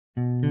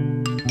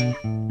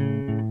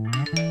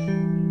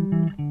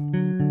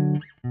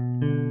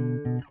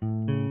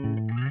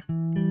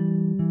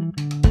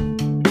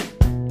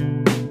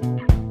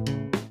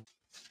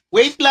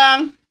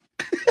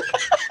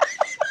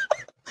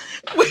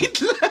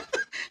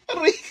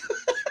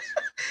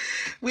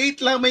Wait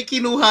lang, may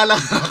kinuha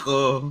lang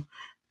ako.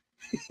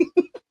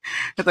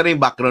 Ito na yung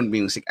background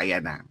music.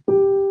 Ayan na.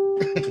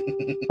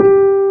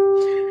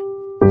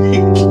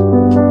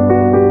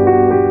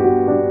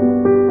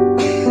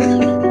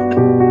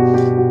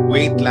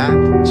 Wait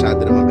lang.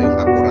 Masyado naman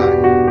kayong akuray.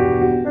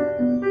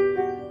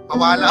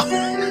 Pawala ko.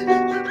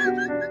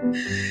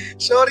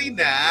 Sorry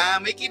na.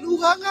 May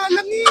kinuha nga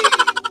lang eh.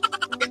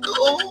 Ito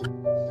oh.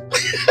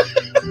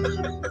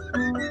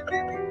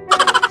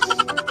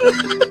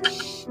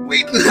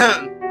 Wait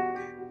lang.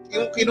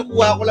 Yung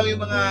kinukuha ko lang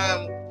yung mga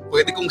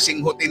pwede kong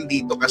singhutin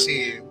dito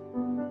kasi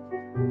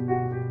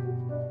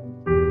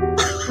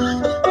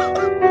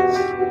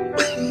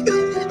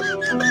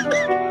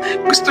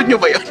gusto nyo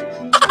ba yun?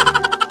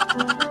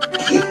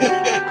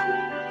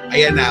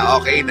 Ayan na,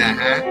 okay na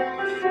ha?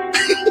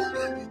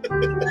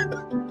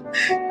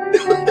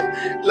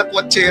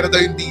 Lakwatsera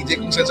daw yung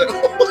DJ kung saan.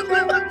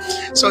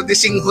 So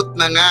disinghot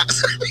na nga.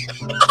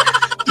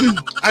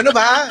 Ano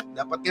ba?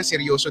 Dapat nga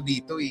seryoso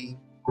dito eh.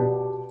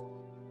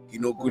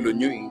 Ginugulo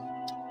nyo eh.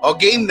 O,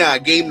 game na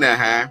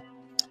ha.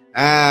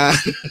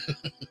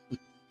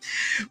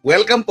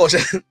 Welcome po sa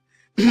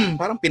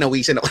parang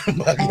pinawisan ako ng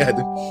bagay.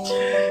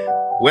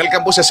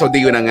 Welcome po sa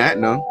Sodiyo na nga,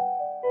 no?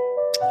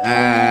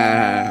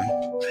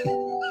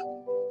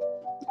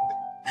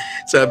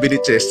 Sabi ni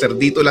Chester,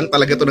 dito lang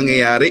talaga ito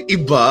nangyayari.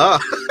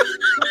 Iba!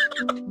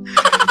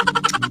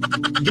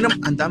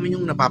 Ang dami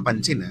niyong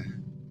napapansin, ha?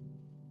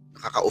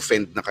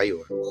 Nakaka-offend na kayo.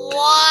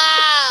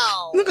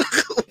 Wow!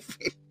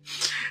 Nakaka-offend.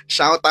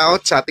 Shout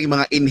out sa ating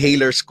mga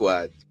inhaler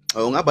squad.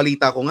 Oo nga,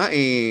 balita ko nga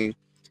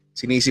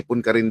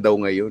sinisipon ka rin daw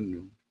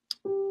ngayon.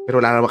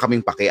 Pero wala naman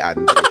kaming pakian.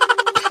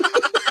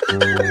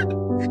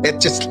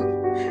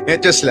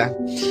 Etos lang.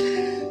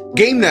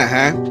 Game na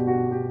ha.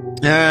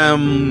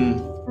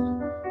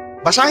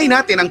 Basahin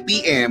natin ang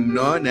PM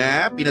no,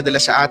 na pinadala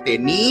sa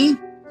atin ni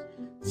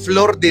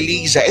Flor de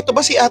Liza. Ito ba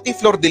si Ate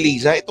Flor de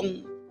Liza?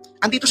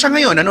 Andito siya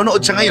ngayon,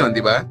 nanonood siya ngayon,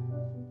 di ba?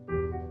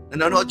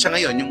 Nanonood siya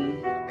ngayon,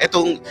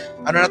 etong,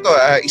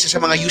 isa sa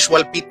mga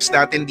usual peeps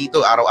natin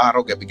dito, araw-araw,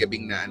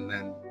 gabi-gabing na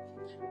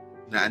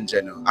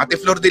andyan, no? Ate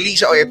Flor de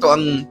Liza, ito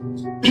ang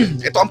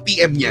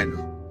PM niya, no?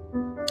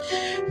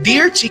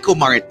 Dear Chico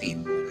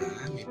Martin,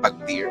 may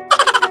pag-dear.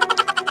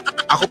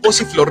 Ako po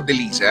si Flor de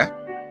Liza.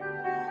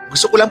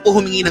 Gusto ko lang po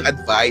humingi ng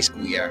advice,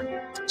 kuya.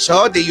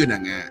 So, yun na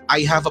nga,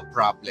 I have a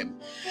problem.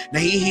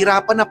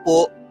 Nahihirapan na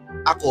po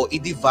ako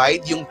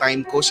i-divide yung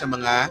time ko sa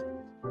mga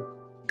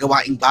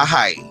gawaing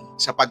bahay,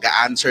 sa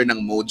pag-a-answer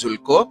ng module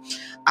ko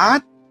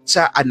at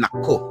sa anak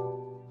ko.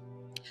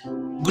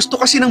 Gusto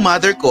kasi ng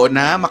mother ko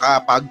na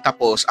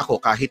makapagtapos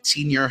ako kahit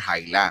senior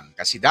high lang.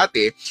 Kasi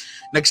dati,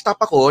 nag-stop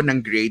ako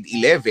ng grade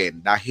 11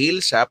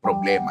 dahil sa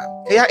problema.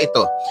 Kaya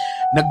ito,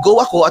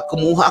 nag-go ako at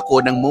kumuha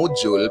ako ng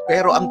module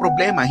pero ang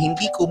problema,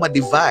 hindi ko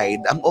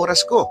ma-divide ang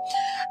oras ko.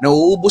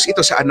 Nauubos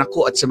ito sa anak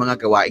ko at sa mga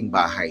gawaing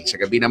bahay. Sa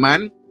gabi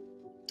naman,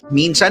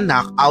 minsan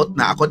knock-out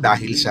na ako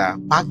dahil sa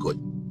pagod.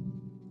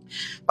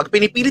 Pag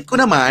pinipilit ko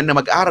naman na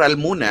mag-aral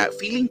muna,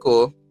 feeling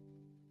ko,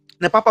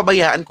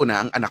 napapabayaan ko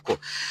na ang anak ko.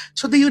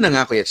 So, yun na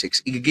nga, Kuya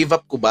Six. I-give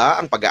up ko ba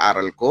ang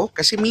pag-aaral ko?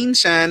 Kasi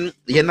minsan,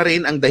 yan na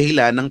rin ang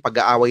dahilan ng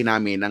pag-aaway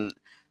namin ng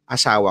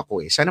asawa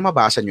ko. Sana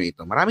mabasa nyo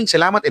ito. Maraming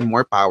salamat and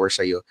more power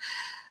sa'yo.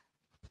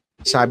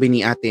 Sabi ni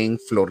ating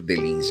Flor de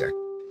Liza.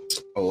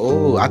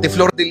 Oh, Ate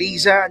Flor de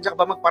Liza, andiyan ka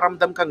ba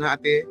magparamdam ka nga,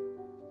 ate?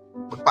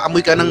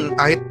 Magpaamoy ka ng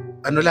kahit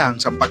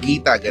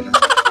sampagita, gano'n.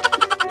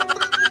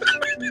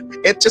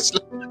 Just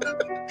lang.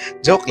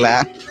 Joke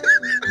lang.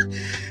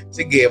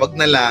 Sige, wag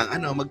na lang.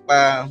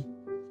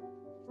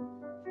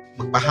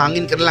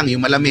 Magpahangin ka na lang,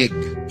 yung malamig.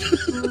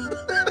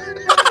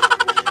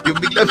 Yung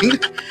biglang,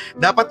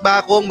 dapat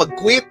ba akong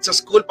mag-quit sa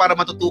school para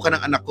matutukan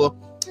ng anak ko?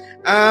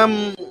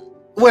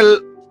 Well,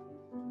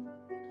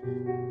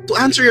 to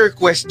answer your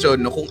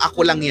question, no, kung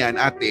ako lang yan,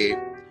 ate,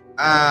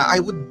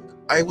 I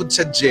would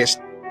suggest,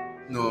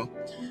 no,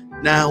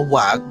 na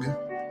wag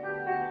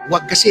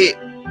kasi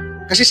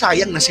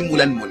sayang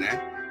nasimulan mo na.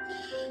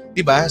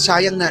 'Di ba?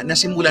 Sayang na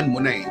nasimulan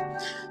mo na eh.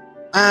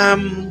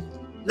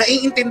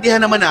 Naiintindihan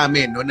naman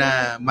namin no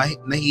na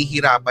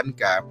nahihirapan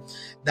ka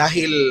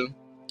dahil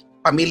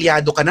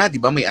pamilyado ka na, 'di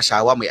ba? May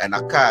asawa, may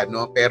anak ka,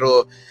 no?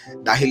 Pero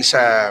dahil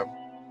sa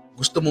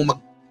gusto mo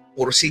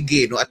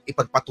magpursige no at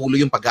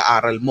ipagpatuloy yung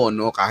pag-aaral mo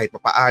no kahit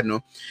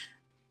papaano,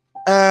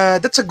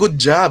 that's a good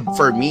job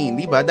for me,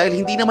 'di ba? Dahil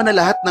hindi naman na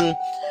lahat ng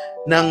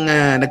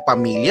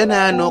nagpamilya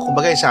na no,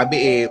 kumbaga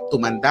sabi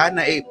tumanda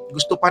na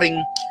gusto pa ring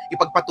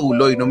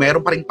ipagpatuloy no,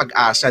 meron pa ring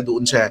pag-asa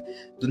doon sa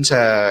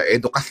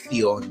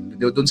edukasyon,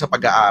 doon sa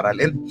pag-aaral.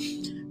 And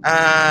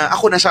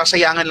ako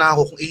nasasayangan lang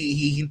ako kung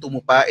ihihinto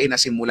mo pa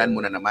nasimulan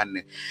mo na naman.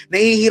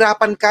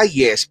 Nahihirapan ka,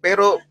 yes,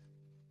 pero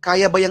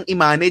kaya ba yang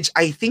i-manage?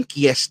 I think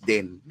yes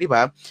din, di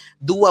ba?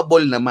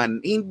 Doable naman.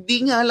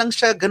 Hindi nga lang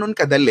siya ganun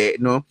kadali,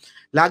 no?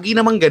 Lagi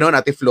namang ganun,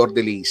 Ate Flor de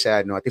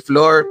Liza, no? Ate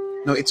Flor,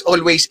 no, it's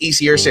always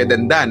easier said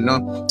than done,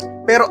 no?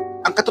 Pero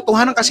ang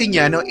katotohanan kasi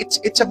niya, no,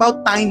 it's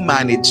about time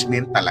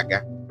management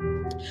talaga.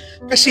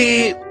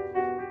 Kasi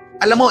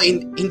alam mo,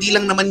 hindi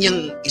lang naman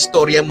yung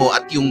istorya mo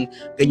at yung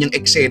ganyang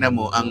eksena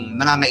mo ang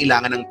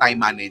nangangailangan ng time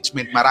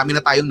management. Marami na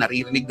tayong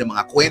naririnig ng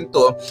mga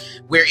kwento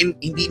wherein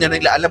hindi na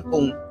nila alam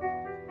kung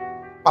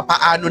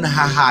papaano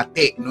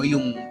nahahati, no,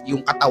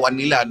 yung katawan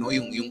nila, no,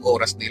 yung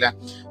oras nila.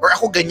 Or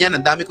ako ganyan,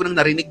 ang dami ko nang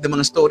narinig ng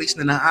mga stories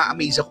na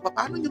na-amaze ako,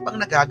 paano nyo pang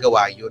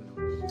nagagawa yun?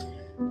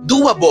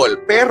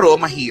 Doable, pero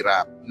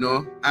mahirap,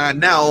 no?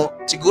 Now,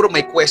 siguro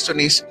my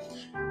question is,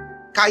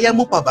 kaya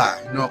mo pa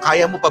ba, no?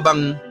 Kaya mo pa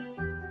bang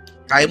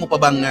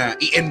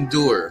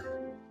i-endure?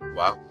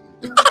 Wow.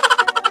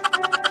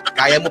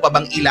 Kaya mo pa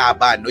bang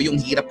ilaban, no? Yung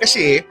hirap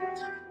kasi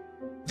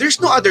there's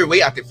no other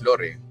way, Ate Flor,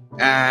 eh.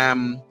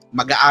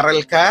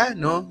 Mag-aaral ka,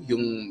 no?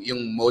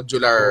 Yung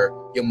modular,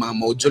 yung mga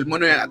module mo,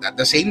 no? At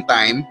the same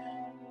time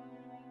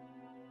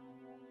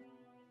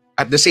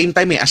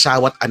may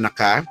asawa at anak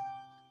ka.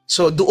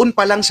 So doon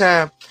pa lang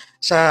sa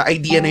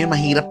idea na yun,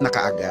 mahirap na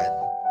kaagad.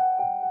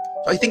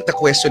 So I think the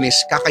question is,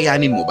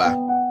 kakayanin mo ba?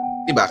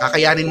 'Di ba?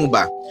 Kakayanin mo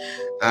ba?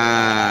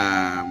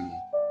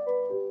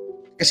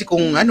 Kasi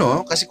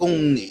kung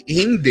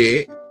hindi,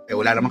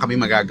 wala naman kami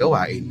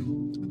magagawa,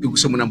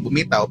 gusto mo nang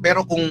bumitaw.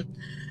 Pero kung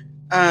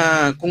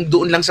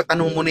doon lang sa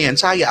tanong mo na yan,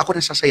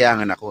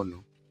 nasasayangan ako,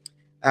 no?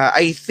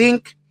 I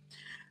think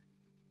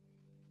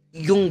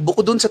yung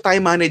bukod doon sa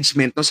time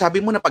management, no, sabi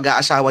mo na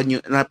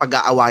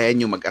pag-aawayan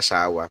nyo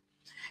mag-asawa.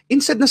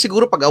 Instead na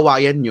siguro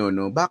pag-awayan nyo,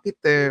 no,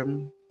 bakit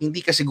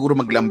hindi ka siguro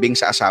maglambing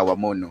sa asawa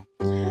mo, no?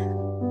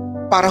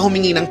 Para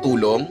humingi ng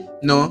tulong,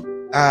 no?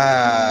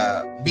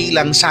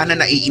 Bilang sana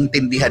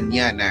naiintindihan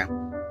niya na,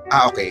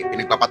 okay,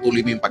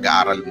 pinagpapatuloy mo yung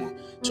pag-aaral mo.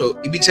 So,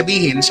 ibig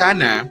sabihin,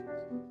 sana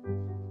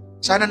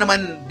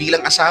naman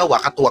bilang asawa,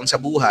 katuwang sa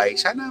buhay,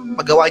 sana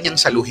magawa niyang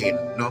saluhin,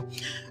 no?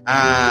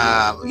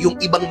 Yung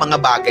ibang mga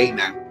bagay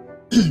na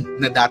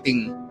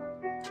dating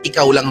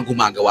ikaw lang ang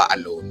gumagawa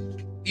alone.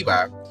 Di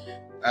ba?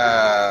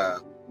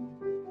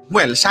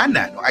 Well,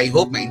 sana, no? I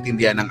hope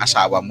maintindihan ng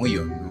asawa mo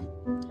yun, no?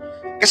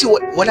 Kasi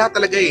wala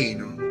talaga,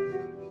 no?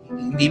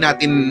 Hindi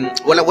natin,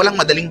 walang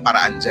madaling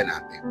paraan dyan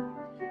natin.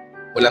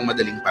 Walang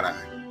madaling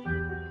paraan.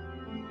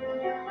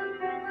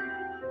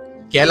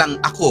 Kaya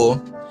lang ako,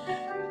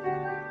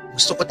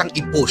 gusto ko tang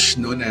i-push,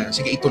 no, na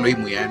sige, ituloy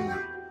mo yan.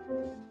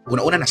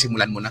 Una-una,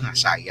 nasimulan mo na nga,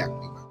 sayang,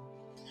 di ba?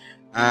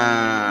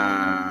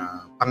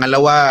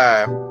 Pangalawa,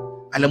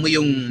 alam mo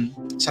yung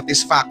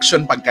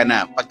satisfaction pagka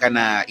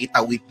na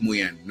itawid mo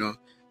yan, no?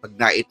 Pag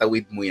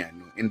naitawid mo yan,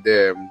 no? And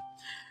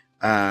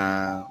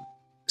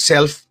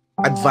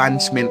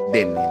self-advancement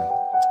din,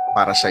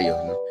 para sa'yo,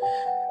 no?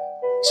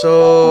 So,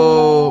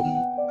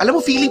 alam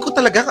mo, feeling ko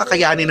talaga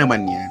kakayanin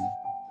naman yan.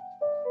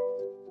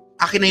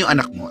 Akin na yung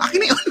anak mo. Akin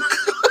na yung anak.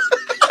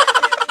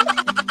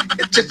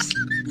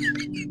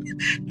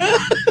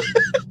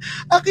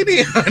 Akin na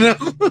yung anak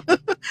mo.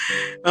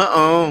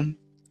 Oo.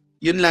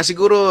 Yun lang.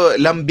 Siguro,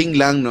 lambing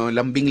lang, no?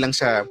 Lambing lang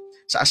sa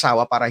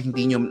asawa para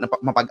hindi nyo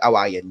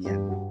mapag-awayan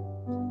yan.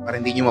 Para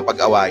hindi nyo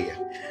mapag-awayan.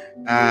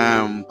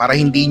 Para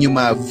hindi nyo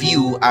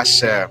ma-view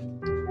as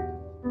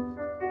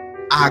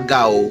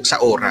agaw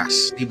sa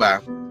oras. Diba?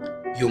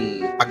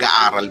 Yung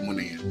pag-aaral mo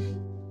na yan.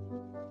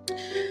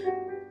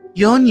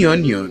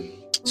 Yun.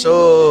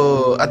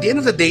 So, at the end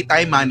of the day,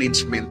 time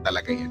management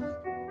talaga yan.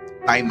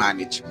 Time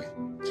management.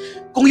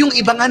 Kung yung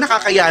iba nga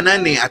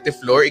nakakayanan Ate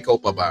Flor, ikaw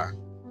pa ba?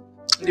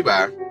 Di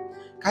ba?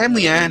 Kaya mo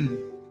yan.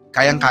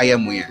 Kayang-kaya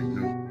mo yan.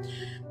 No?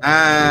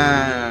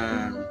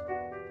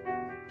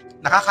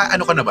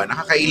 Nakakaano ka na ba?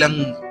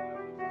 Nakakailang,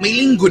 may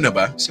linggo na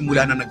ba?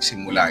 Simula na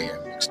nagsimula yan.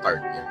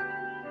 Nag-start yan.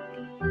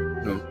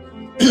 No?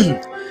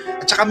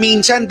 At saka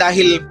minsan,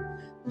 dahil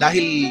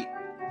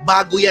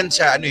bago yan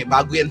sa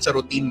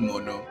routine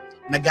mo, no?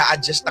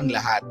 Nag-a-adjust ang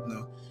lahat,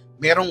 no?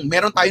 Meron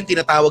tayong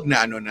tinatawag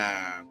na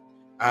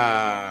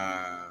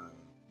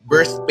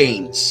birth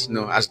pains,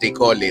 no, as they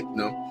call it,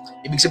 no.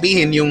 Ibig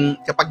sabihin yung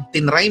kapag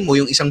tinry mo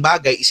yung isang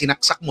bagay,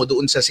 isinaksak mo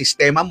doon sa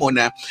sistema mo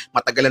na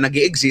matagal na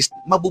nag-e-exist,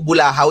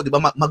 mabubulahaw, 'di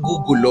ba?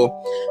 Magugulo.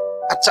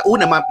 At sa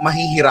una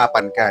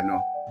mahihirapan ka, no.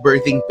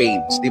 Birthing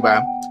pains, 'di ba?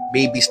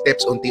 Baby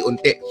steps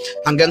unti-unti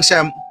hanggang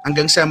sa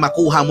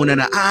makuha mo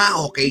na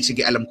okay,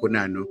 sige, alam ko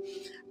na, no.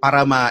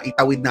 Para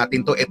maitawid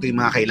natin to, ito yung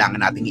mga kailangan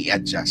nating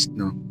i-adjust,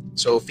 no.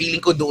 So feeling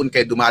ko doon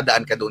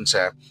dumadaan ka doon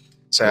sa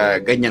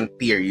ganyang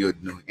period,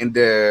 no. And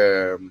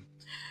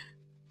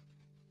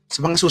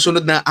sa mga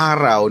susunod na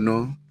araw,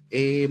 no,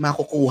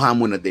 makukuha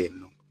mo na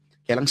din, no.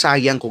 Kaya lang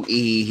sayang kung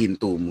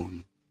ihinto mo.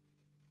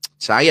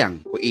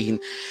 Sayang kung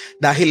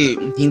dahil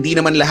hindi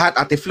naman lahat,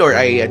 Ate Flor,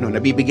 ay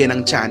nabibigyan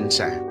ng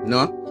tsansa,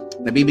 no.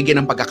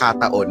 Nabibigyan ng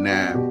pagkakataon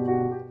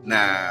na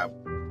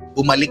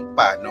bumalik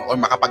pa, no, or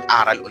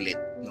makapag-aral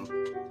ulit.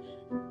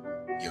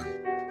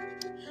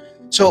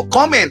 So,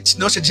 comments,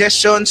 no,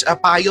 suggestions,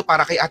 payo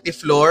para kay Ate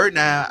Flor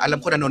na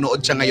alam ko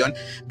nanonood siya ngayon.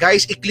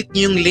 Guys, i-click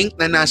niyo yung link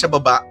na nasa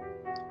baba,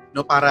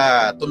 no,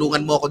 para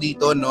tulungan mo ako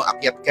dito, no,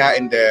 akyat ka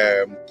and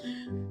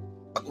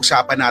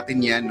pag-usapan natin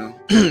 'yan, no.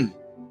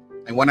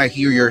 I wanna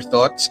hear your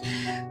thoughts.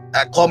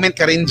 Comment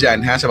ka rin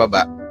diyan sa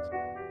baba.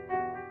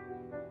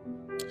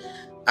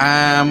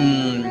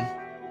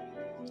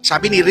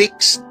 Sabi ni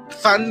Rix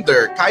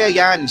Thunder, kaya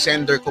yan,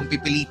 sender, kung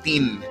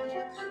pipilitin.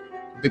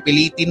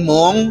 Pipilitin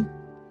mong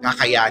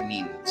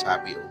kakayanin,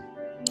 sabi ko.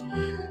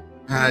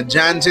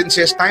 Jansen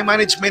says, time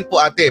management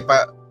po ate,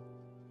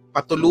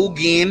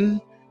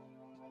 patulugin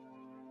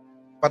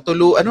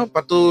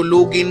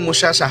mo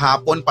siya sa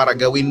hapon para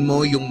gawin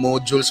mo yung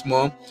modules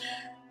mo.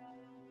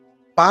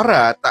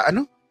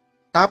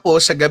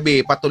 Tapos sa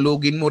gabi,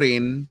 patulugin mo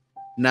rin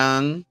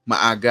ng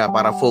maaga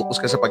para focus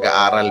ka sa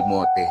pag-aaral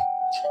mo, te.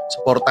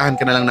 Suportahan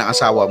ka na lang ng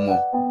asawa mo.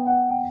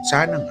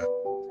 Sana nga.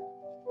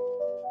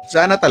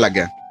 Sana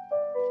talaga.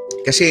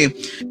 Kasi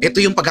ito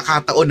yung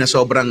pagkakataon na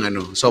sobrang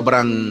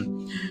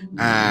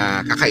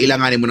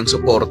kakailanganin mo ng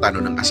suporta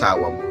ng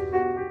asawa mo.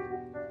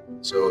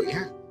 So,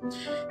 yeah.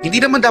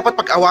 Hindi naman dapat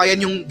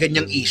pag-awayan yung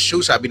ganyang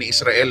issue, sabi ni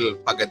Israel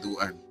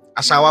Pagaduan.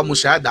 Asawa mo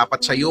siya, dapat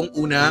siya yung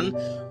unang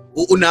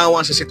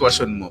uunawa sa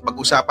sitwasyon mo.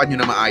 Pag-usapan nyo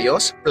na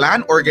maayos,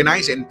 plan,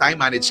 organize, and time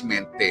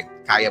management,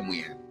 kaya mo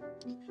yan.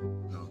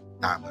 No?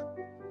 Tama.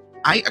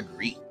 I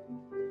agree.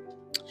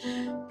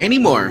 Any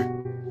more?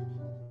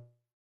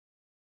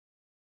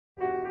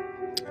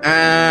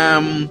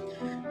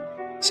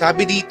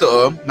 Sabi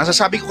dito,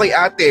 masasabi ko kay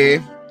ate,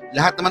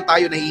 lahat naman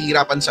tayo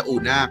nahihirapan sa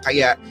una,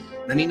 kaya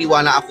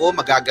naniniwala ako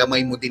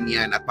magagamay mo din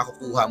yan at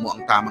makukuha mo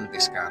ang tamang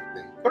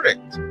diskarte.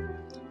 Correct.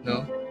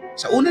 No?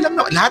 Sa una lang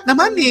naman, lahat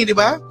naman di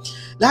ba?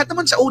 Lahat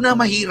naman sa una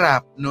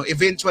mahirap, no?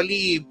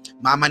 Eventually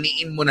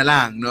mamaniin mo na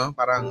lang, no?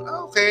 Parang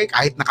okay,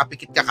 kahit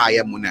nakapikit ka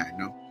kaya mo na,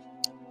 no?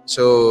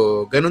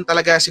 So, ganun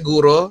talaga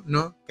siguro,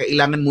 no?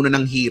 Kailangan muna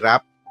ng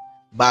hirap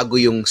bago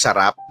yung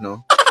sarap,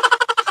 no?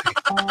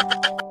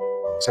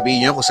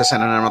 Sabihin niyo kung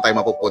saan na naman tayo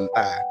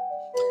mapupunta.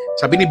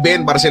 Sabi ni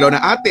Ben Barcelona,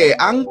 ate,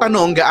 ang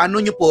tanong, gaano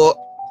niyo po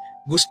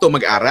gusto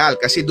mag-aral?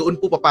 Kasi doon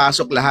po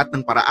papasok lahat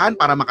ng paraan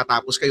para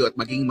makatapos kayo at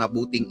maging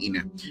mabuting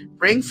ina.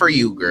 Praying for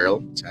you,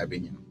 girl,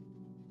 sabi niyo.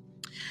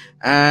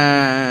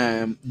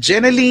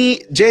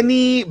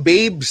 Jenny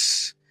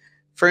Babes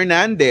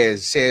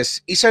Fernandez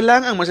says, isa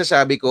lang ang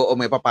masasabi ko o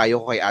may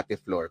papayo ko kay Ate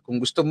Flor. Kung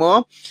gusto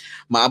mo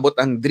maabot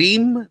ang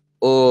dream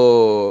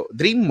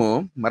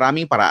mo,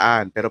 maraming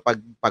paraan. Pero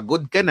pag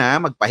pagod ka na,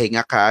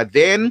 magpahinga ka,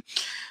 then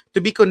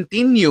to be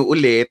continue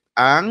ulit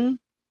ang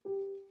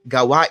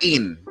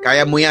gawain.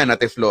 Kaya mo yan,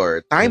 Ate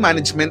Flor. Time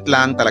management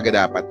lang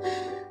talaga dapat.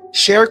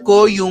 Share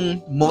ko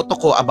yung motto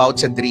ko about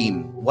sa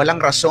dream. Walang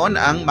rason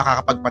ang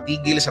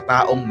makakapagpatigil sa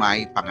taong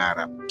may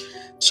pangarap.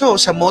 So,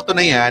 sa motto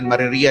na yan,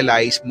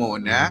 marirealize mo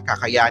na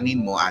kakayanin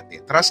mo,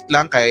 ate. Trust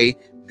lang kay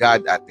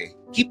God, ate.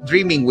 Keep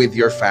dreaming with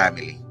your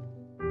family.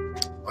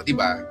 O,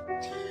 diba?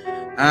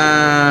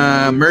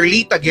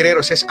 Merlita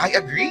Guerrero says, I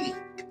agree.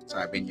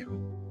 Sabi niyo.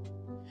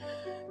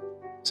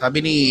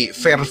 Sabi ni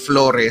Fer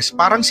Flores,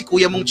 parang si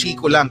kuya mong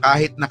Chico lang,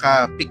 kahit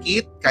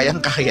nakapikit,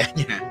 kayang-kaya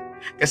niya.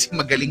 Kasi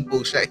magaling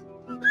po siya.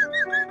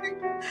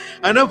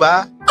 Ano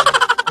ba?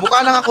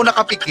 Mukha lang ako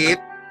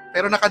nakapikit,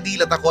 pero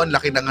nakadilat ako, ang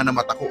laki na nga na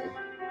mata ko.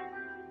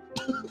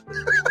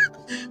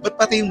 Ba't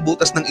pati yung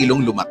butas ng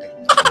ilong lumaki?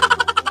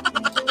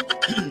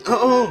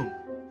 Oo.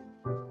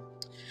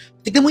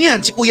 Tignan mo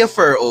yan, si Kuya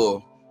Fer,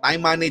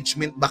 time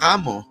management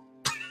baka mo.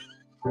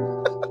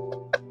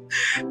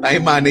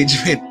 Time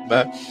management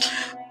ba?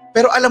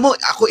 Pero alam mo,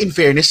 ako in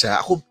fairness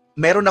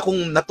meron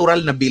akong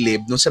natural na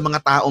believe no, sa mga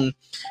taong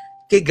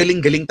kay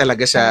galing-galing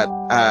talaga sa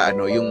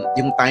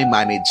yung time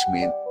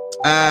management.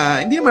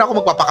 Hindi naman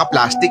ako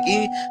magpapaka-plastic.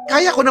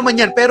 Kaya ko naman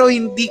yan, pero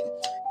hindi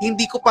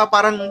ko pa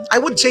parang, I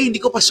would say,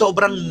 hindi ko pa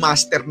sobrang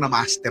master.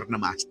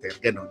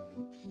 Ganon.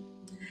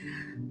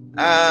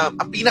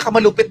 Ang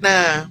pinakamalupit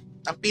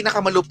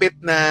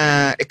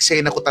na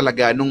eksena ko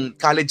talaga nung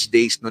college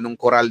days, no, nung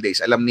choral days,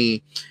 alam ni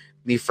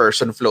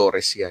Ferson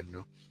Flores yan,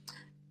 no.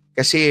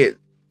 Kasi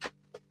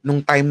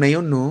nung time na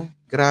yun, no,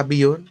 grabe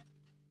yun.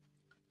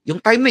 Yung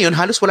time na yun,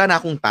 halos wala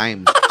na akong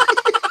time.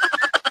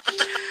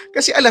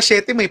 Kasi alas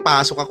 7 may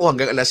pasok ako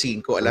hanggang alas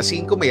 5. Alas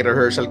 5 may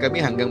rehearsal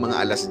kami hanggang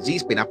mga alas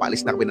 10.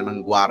 Pinapaalis na kami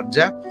ng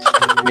gwardya.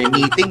 May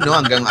meeting, no,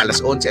 hanggang alas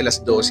 11, alas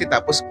 12.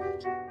 Tapos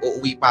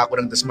uuwi pa ako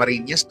ng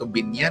Dasmariñas to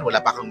Binyan. Wala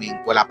pa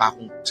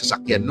akong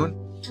sasakyan nun.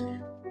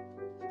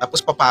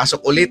 Tapos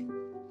papasok ulit.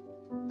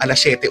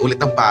 Alas 7 ulit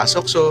ang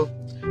pasok. So,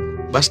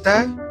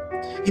 basta,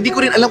 hindi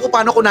ko rin alam kung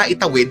paano ko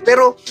naitawid.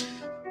 Pero,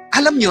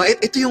 alam nyo,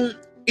 ito yung,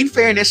 in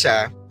fairness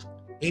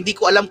hindi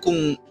ko alam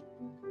kung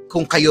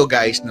kayo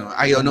guys, no,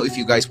 I don't know if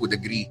you guys would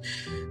agree.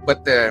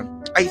 But,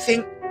 I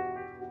think,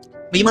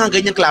 may mga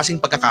ganyang klaseng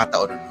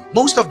pagkakataon. No?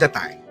 Most of the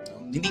time,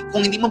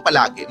 kung hindi man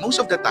palagi,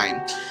 most of the time,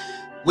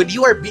 when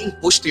you are being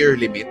pushed to your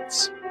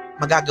limits,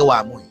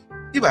 magagawa mo eh.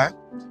 Di ba?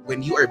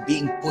 When you are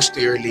being pushed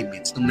to your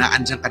limits, nung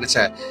naandyan ka na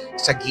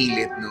sa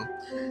gilid, no?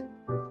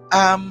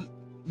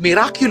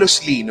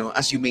 Miraculously, no,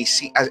 as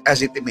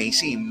it may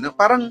seem, no,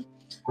 parang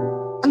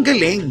ang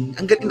galing,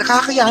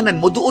 nakakayanan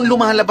mo, doon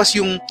lumalabas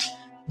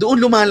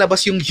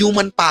yung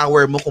human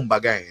power mo,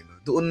 kumbaga, eh,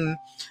 no?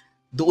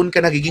 Doon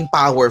ka nagiging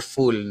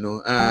powerful, no?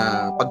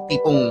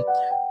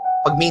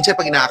 Pag minsan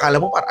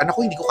inaakala mo, parang anak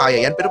ko, hindi ko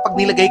kaya yan, pero pag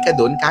nilagay ka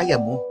doon, kaya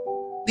mo.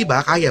 'Di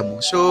ba? Kaya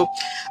mo. So,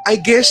 I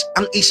guess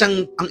ang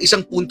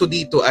isang punto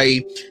dito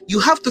ay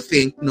you have to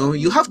think, no,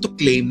 you have to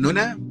claim, no,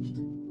 na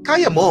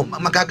kaya mo,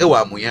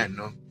 magagawa mo yan,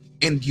 no?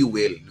 And you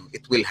will, no?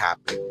 It will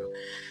happen, no?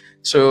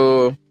 So,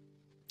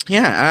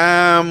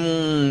 yeah,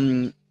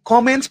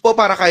 comments po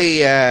para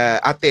kay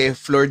Ate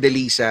Flor de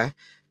Lisa.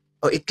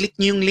 I-click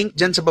niyo yung link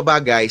dyan sa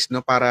baba, guys,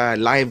 no, para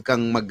live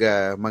kang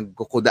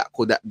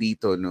magkukuda-kuda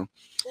dito, no.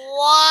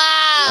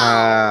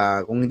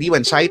 Wow! Kung hindi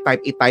man shy type,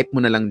 i-type mo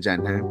na lang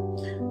dyan, ha.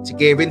 Si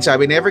Kevin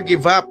sabi, never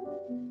give up.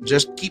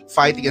 Just keep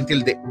fighting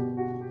until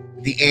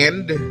the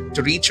end to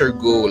reach your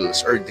goals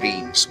or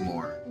dreams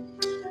more.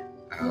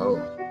 Oh.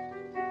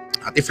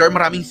 Ate Flor,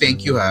 maraming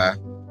thank you, ha.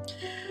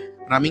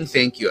 Maraming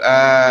thank you.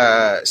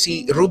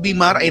 Si Ruby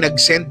Mar ay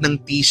nag-send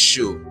ng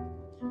tissue.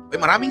 Ay,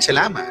 maraming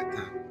salamat.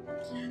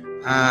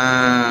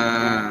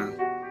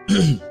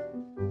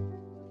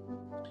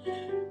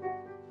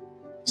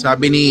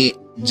 Sabi ni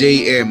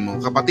JM,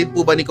 kapatid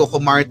po ba ni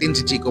Coco Martin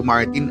si Chico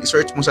Martin?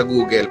 I-search mo sa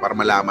Google para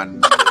malaman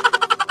mo.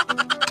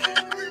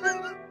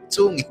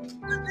 Sungit.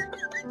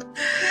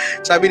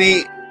 Sabi ni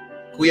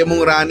Kuya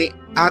mong Rani,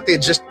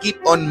 ate, just keep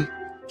on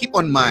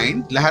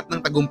mind, lahat ng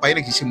tagumpay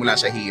nagsisimula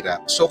sa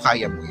hirap. So,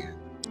 kaya mo yan.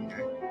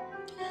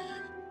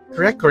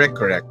 Correct.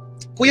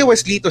 Kuya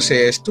Weslito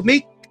says, to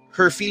make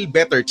her feel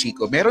better,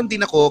 Chico, meron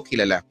din ako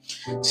kilala.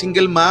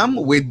 Single mom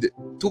with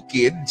 2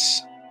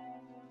 kids.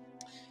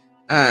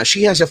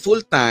 She has a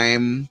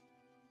full-time...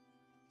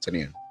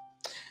 Saan yan?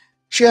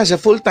 She has a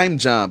full-time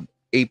job,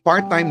 a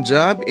part-time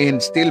job, and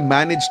still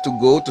managed to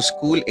go to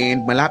school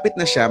and malapit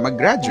na siya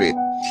mag-graduate.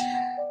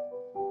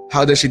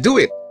 How does she do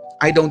it?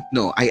 I don't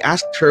know. I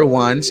asked her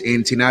once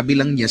and sinabi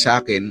lang niya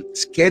sa akin,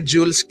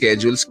 schedule,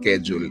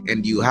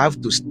 and you have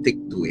to stick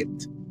to it.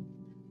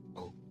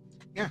 Oh,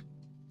 yeah.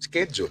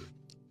 Schedule.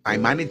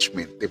 Time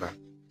management, di ba?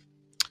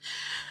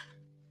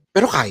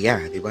 Pero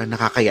kaya, di ba?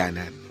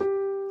 Nakakayanan.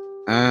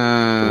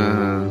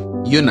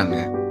 Yun na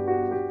nga.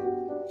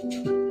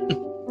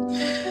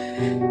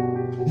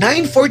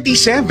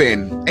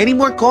 9:47. Any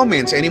more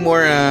comments? Any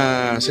more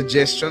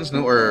suggestions,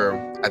 no, or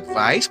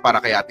advice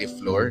para kay Ate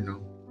Flor,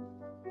 no?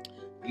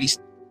 At least,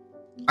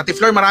 Ate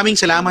Flor, maraming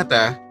salamat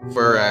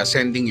for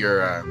sending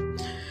your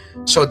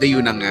so de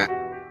yun na nga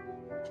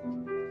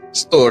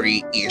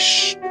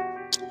story-ish.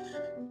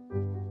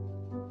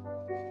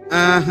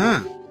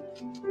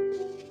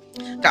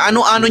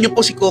 Kaano-ano niyo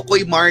po si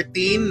Kokoy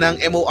Martin ng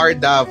MOR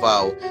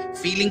Davao.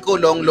 Feeling ko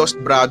long lost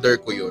brother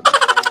ko yun.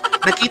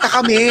 Nakita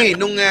kami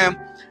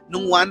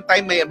nung one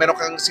time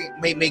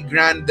may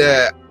grand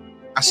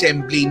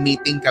assembly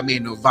meeting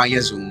kami, no, via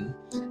Zoom.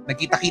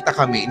 Nakita-kita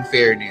kami, in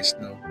fairness,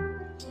 no.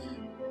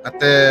 At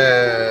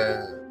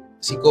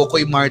si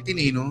Kokoy Martin,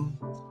 no,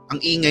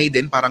 ang ingay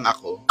din, parang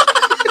ako.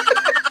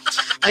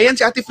 Ayan,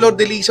 si Ate Flor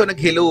de Liso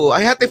nag-hello.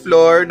 Ay, Ate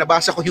Flor,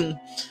 nabasa ko yung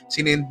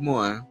sinend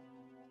mo,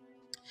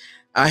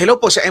 hello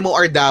po sa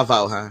MOR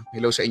Davao, ha.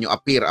 Hello sa inyo.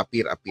 Appear.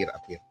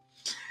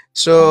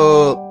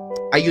 So,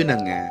 ayun na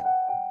nga.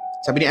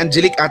 Sabi ni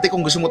Angelique, ate,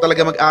 kung gusto mo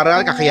talaga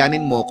mag-aral,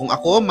 kakayanin mo. Kung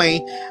ako,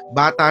 may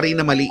bata rin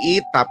na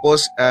maliit,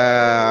 tapos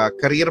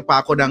career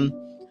pa ako ng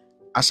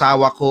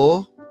asawa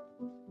ko,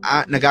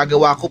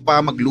 nagagawa ko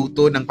pa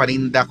magluto ng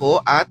paninda ko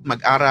at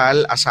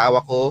mag-aral, asawa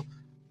ko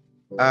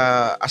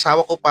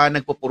pa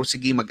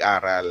nagpupursige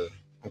mag-aral.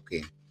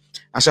 Okay.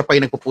 Asa pa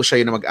yung nagpupush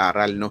sa'yo na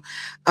mag-aral, no?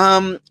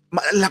 Ang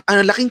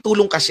laking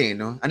tulong kasi,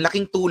 no? Ang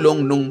laking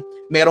tulong nung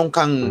meron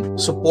kang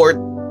support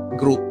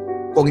group.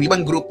 Kung hindi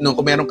bang group, no?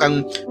 Kung meron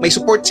kang, may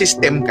support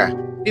system ka,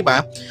 di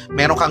ba?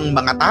 Meron kang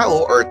mga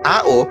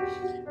tao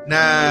na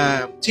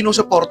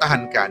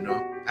sinusuportahan ka, no?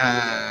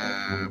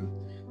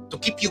 To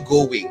keep you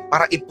going,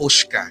 para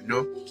i-push ka,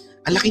 no?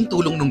 Ang laking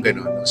tulong nung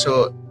gano'n, no?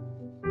 So,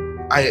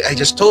 I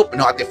just hope,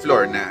 no, Ate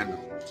Flor, na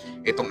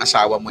itong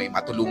asawa mo ay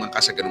matulungan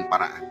ka sa ganung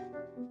paraan.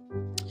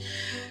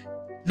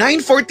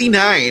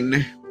 9:49,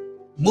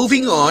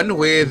 moving on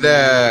with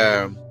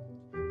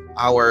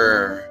our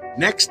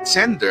next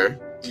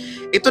sender.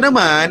 Ito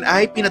naman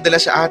ay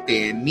pinadala sa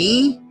atin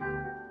ni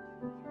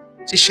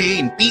si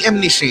Shane,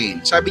 PM ni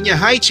Shane. Sabi niya,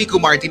 hi Chico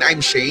Martin,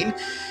 I'm Shane.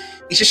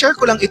 Isishare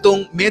ko lang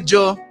itong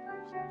medyo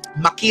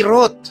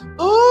makirot.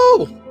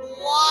 Oh!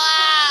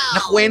 Wow!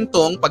 Na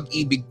kwentong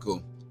pag-ibig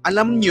ko.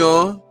 Alam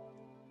nyo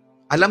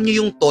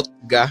yung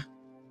totga?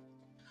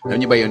 Alam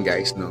niyo ba yun,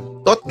 guys,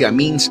 no? Totga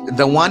means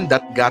the one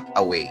that got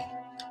away.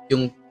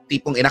 Yung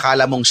tipong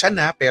inakala mong siya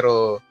na,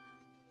 pero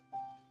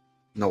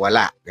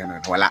nawala.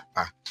 Ganun, wala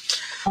pa.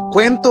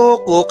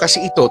 Kwento ko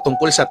kasi ito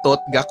tungkol sa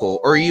totga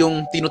ko or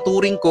yung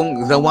tinuturing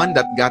kong the one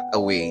that got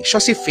away. Siya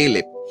si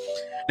Philip.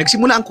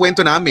 Nagsimula ang kwento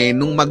namin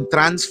nung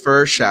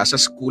mag-transfer siya sa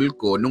school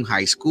ko nung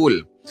high school.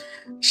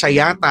 Siya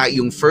yata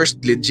yung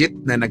first legit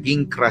na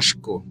naging crush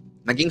ko.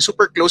 Naging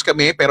super close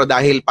kami pero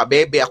dahil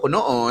pabebe ako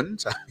noon,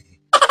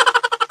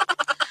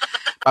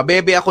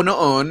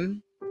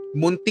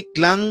 muntik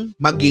lang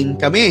maging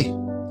kami.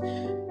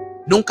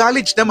 Nung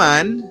college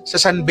naman,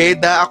 sa San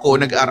Beda ako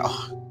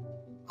nag-aaral.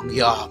 Ang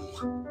yama.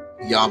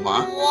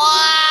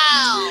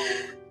 Wow!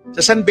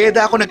 Sa San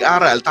Beda ako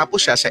nag-aral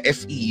tapos siya sa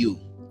FEU.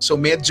 So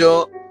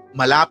medyo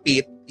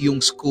malapit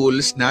yung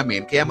schools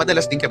namin kaya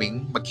madalas din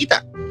kaming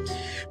magkita.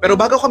 Pero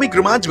bago kami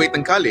graduate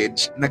ng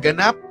college,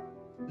 naganap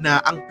na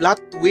ang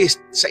plot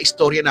twist sa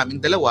istorya naming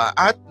dalawa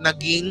at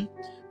naging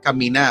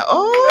kami na.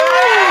 Oh,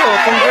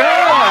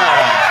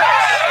 congrats!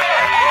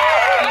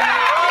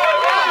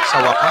 Sa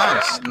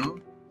wakas, no?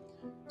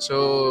 So,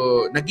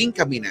 naging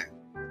kami na.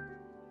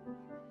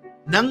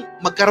 Nang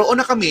magkaroon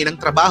na kami ng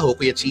trabaho,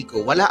 Kuya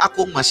Chico, wala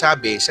akong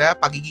masabi sa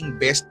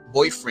pagiging best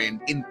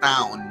boyfriend in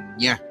town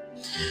niya.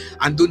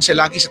 Andun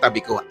siya lagi sa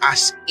tabi ko,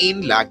 as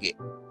in lagi.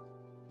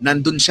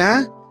 Nandun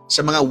siya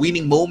sa mga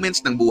winning moments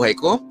ng buhay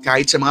ko,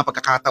 kahit sa mga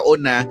pagkakataon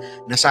na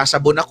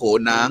nasasabon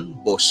ako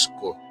ng boss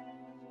ko.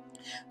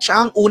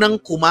 Siya ang unang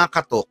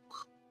kumakatok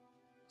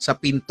sa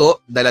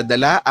pinto,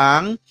 dala-dala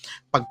ang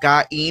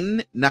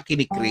pagkain na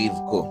kinikrave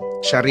ko.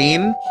 Siya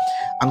rin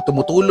ang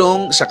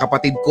tumutulong sa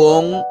kapatid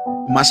kong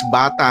mas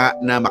bata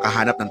na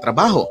makahanap ng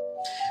trabaho.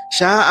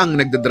 Siya ang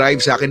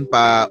nagdadrive sa akin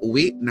pa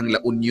uwi ng La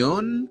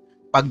Union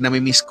pag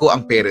namimiss ko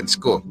ang parents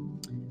ko.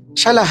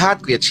 Siya lahat,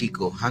 Kuya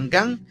Chico,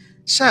 hanggang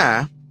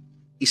sa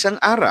isang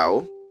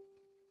araw,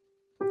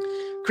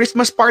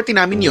 Christmas party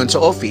namin yon sa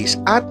office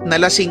at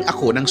nalasing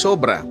ako ng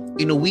sobra.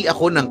 Inuwi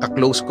ako ng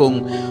kaklose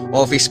kong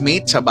office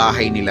mate sa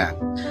bahay nila.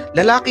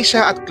 Lalaki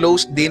siya at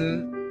close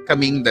din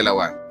kaming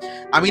dalawa.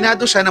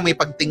 Aminado siya na may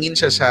pagtingin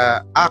siya sa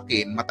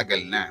akin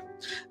matagal na.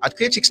 At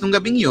Kuya Chicks, nung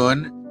gabing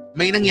yon,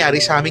 may nangyari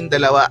sa aming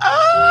dalawa.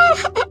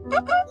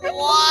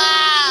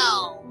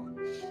 Wow!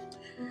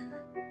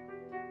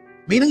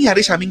 May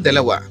nangyari sa aming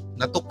dalawa.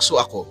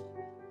 Natukso ako.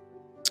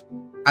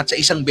 At sa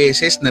isang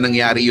beses na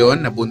nangyari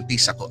yon,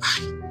 nabuntis ako.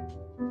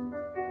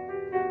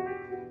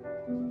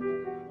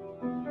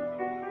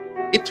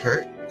 It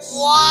hurts.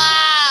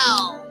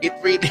 Wow! It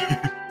really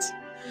hurts.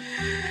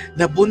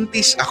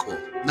 Nabuntis ako.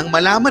 Nang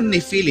malaman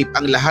ni Philip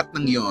ang lahat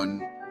ng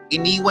yon,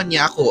 iniwan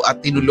niya ako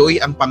at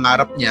tinuloy ang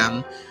pangarap niyang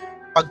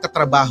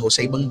pagtatrabaho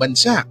sa ibang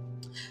bansa.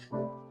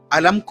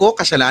 Alam ko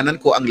kasalanan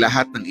ko ang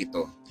lahat ng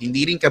ito.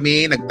 Hindi rin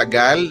kami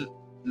nagtagal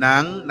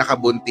nang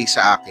nakabuntis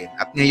sa akin.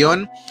 At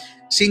ngayon,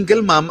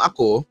 single mom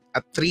ako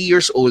at 3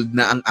 years old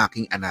na ang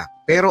aking anak.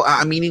 Pero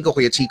aaminin ko,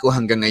 Kuya Chico,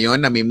 hanggang ngayon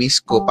namimiss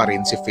ko pa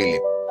rin si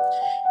Philip.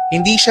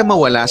 Hindi siya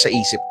mawala sa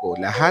isip ko.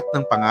 Lahat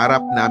ng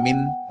pangarap namin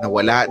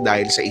nawala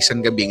dahil sa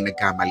isang gabing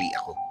nagkamali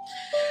ako.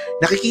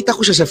 Nakikita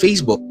ko siya sa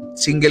Facebook.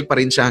 Single pa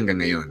rin siya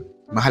hanggang ngayon.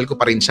 Mahal ko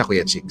pa rin siya,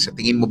 Kuya Chick. Sa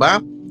tingin mo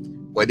ba,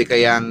 pwede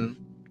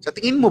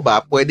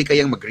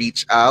kayang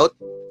mag-reach out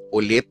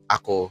ulit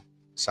ako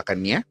sa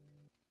kanya?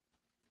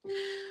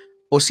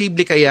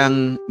 Posible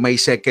kayang may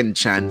second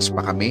chance pa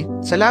kami?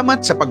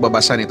 Salamat sa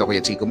pagbabasa nito, Kuya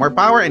Chico. More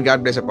power and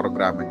God bless sa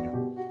programa niyo.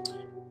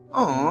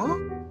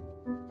 Aww.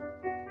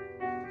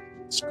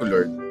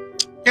 Lord.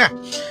 Yeah.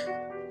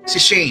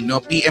 Si Shane, no?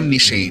 PM ni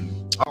Shane.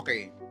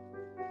 Okay.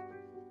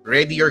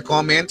 Ready your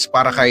comments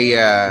para kay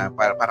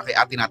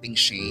ate nating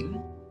Shane.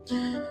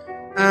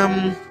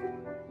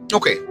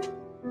 Okay.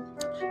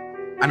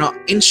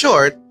 In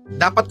short,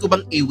 dapat ko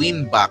bang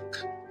i-win back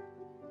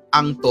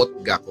ang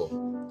totga ko?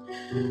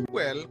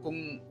 Well,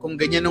 kung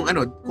ganyan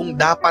kung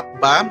dapat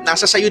ba,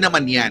 nasa sayo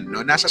naman 'yan,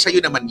 no? Nasa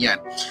sayo naman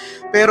 'yan.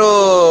 Pero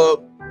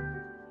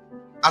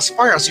as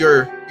far as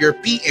your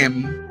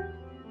PM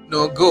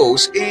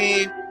goes,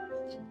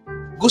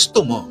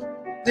 gusto mo,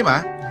 'di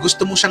ba?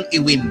 Gusto mo siyang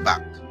i-win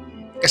back.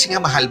 Kasi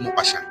nga mahal mo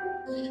pa siya.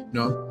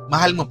 No?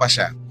 Mahal mo pa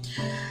siya.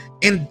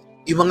 And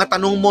yung mga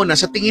tanong mo na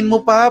sa tingin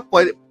mo pa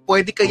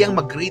pwede kayang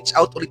mag-reach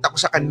out ulit ako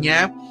sa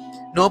kanya,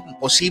 no?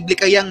 Posible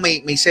kayang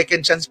may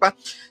second chance pa.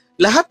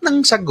 Lahat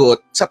ng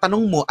sagot sa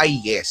tanong mo ay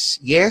yes.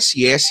 Yes,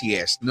 yes,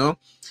 yes, no?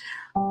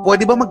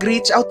 Pwede ba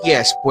mag-reach out?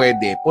 Yes,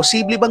 pwede.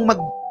 Posible bang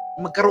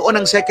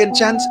magkaroon ng second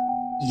chance?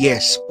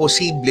 Yes,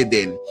 posible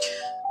din.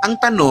 Ang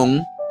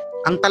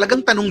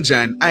talagang tanong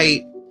dyan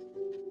ay,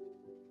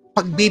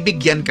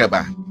 pagbibigyan ka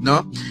ba,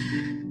 no?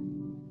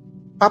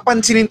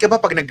 Papansinin ka ba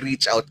pag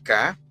nag-reach out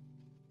ka?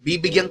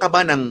 Bibigyan ka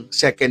ba ng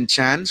second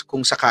chance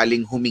kung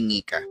sakaling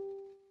humingi ka?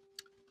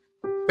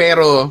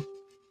 Pero,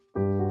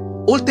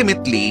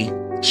 ultimately,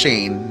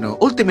 Shane,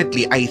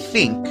 I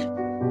think,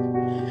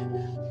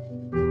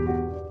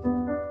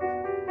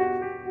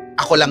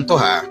 ako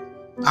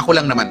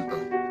lang naman to,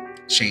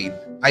 Shane.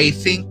 I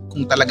think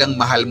kung talagang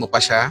mahal mo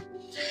pa siya,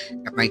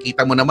 at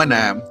nakikita mo naman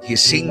na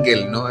he's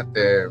single, no? At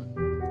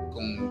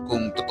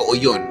kung totoo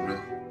yun, no?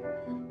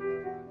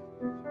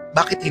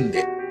 Bakit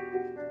hindi?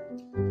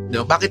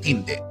 No, bakit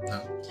hindi?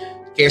 No?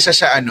 Kesa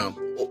sa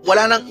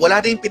wala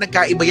din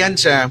pinagkaiba yan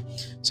sa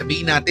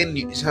sabihin natin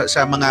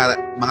sa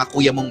mga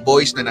kuya mong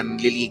boys na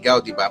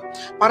nanliligaw, di ba?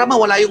 Para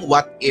mawala yung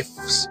what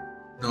ifs,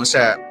 no,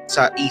 sa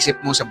isip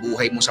mo, sa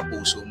buhay mo, sa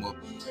puso mo.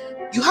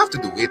 You have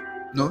to do it,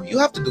 no? You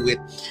have to do it.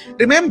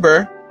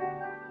 Remember,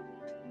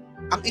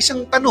 ang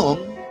isang tanong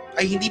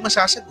ay hindi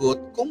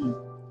masasagot kung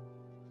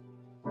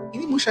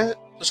hindi mo siya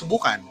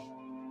susubukan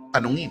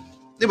tanungin,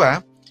 di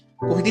ba?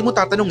 Kung hindi mo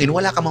tatanungin,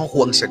 wala ka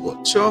makukuhang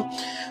sagot. So,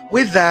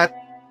 with that,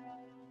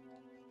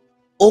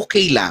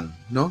 okay lang,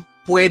 no?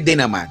 Pwede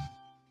naman,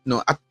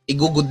 no? At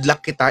igugud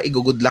luck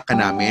ka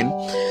namin.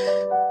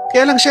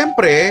 Kaya lang,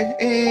 syempre,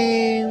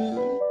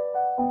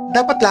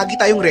 dapat lagi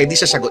tayong ready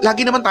sa sagot.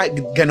 Lagi naman tayo,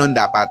 ganon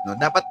dapat, no?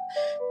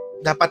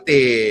 Dapat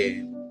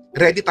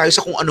ready tayo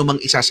sa kung ano mang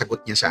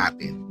isasagot niya sa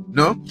atin,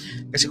 no?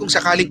 Kasi kung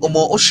sakaling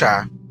umoo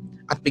siya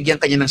at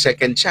bigyan kanya ng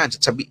second chance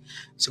at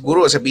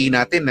siguro sabihin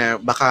natin na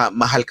baka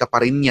mahal ka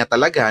pa rin niya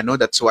talaga, no?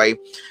 That's why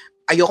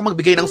ayoko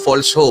magbigay ng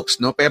false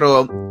hopes, no?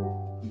 Pero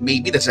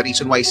maybe that's the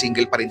reason why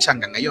single pa rin siya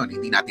hanggang ngayon.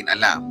 Hindi natin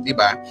alam, di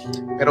ba?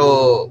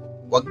 Pero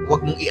wag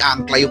mong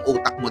iangkla yung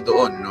utak mo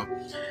doon, no?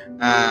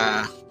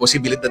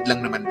 Posibilidad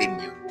lang naman din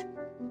yun.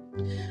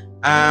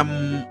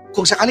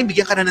 Kung sakaling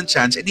bigyan ka na ng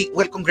chance, edi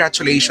well,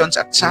 congratulations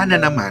at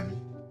sana naman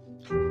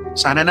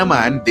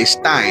this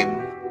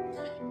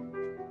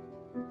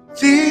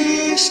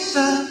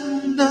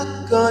time not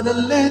gonna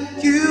let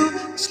you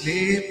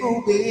slip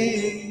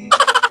away.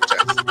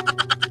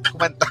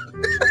 Kumanta.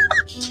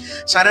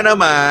 Sana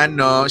naman,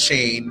 no,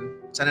 Shane,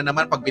 sana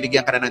naman pag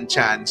binigyan ka na ng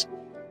chance,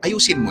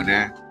 ayusin mo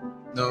na,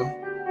 no?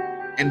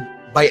 And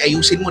by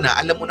ayusin mo na,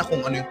 alam mo na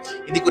kung ano yung,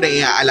 hindi ko na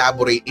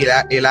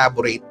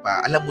elaborate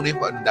pa, alam mo na yung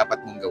kung ano dapat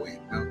mong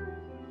gawin, no?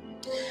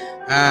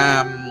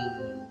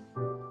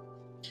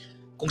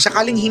 Kung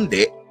sakaling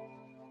hindi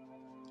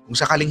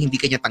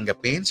kanya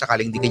tanggapin,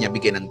 sakaling hindi kanya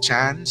bigyan ng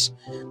chance,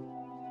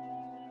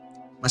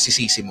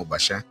 masisisi mo ba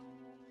siya?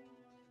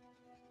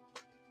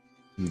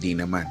 Hindi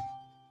naman.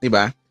 Di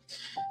ba?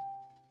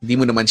 Hindi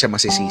mo naman siya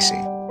masisisi.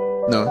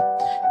 No?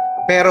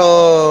 Pero,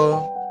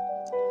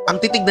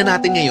 ang titignan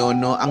natin ngayon,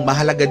 no, ang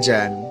mahalaga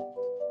dyan,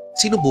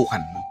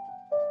 sinubukan mo.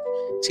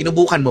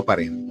 Sinubukan mo pa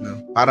rin.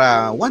 No?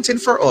 Para once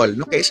and for all,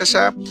 no? Kaysa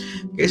sa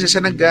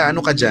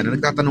nagtatanong ka dyan,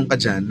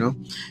 no?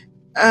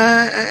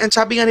 And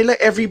sabi nga nila,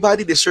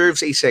 everybody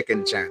deserves a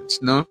second chance,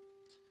 no?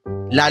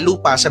 Lalo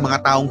pa sa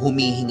mga taong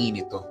humihingi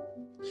nito.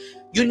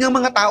 Yun yung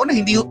mga tao na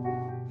hindi,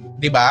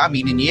 di ba,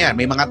 aminin niyo yan,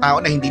 may mga tao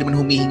na hindi naman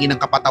humihingi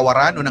ng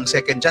kapatawaran o ng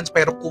second chance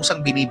pero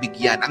kusang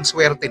binibigyan. Ang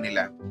swerte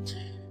nila.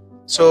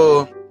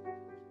 So,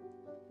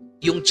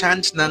 yung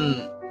chance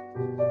ng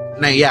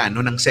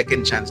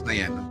second chance na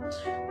yan, no?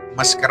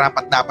 Mas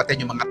karapat dapat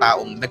yan yung mga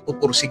taong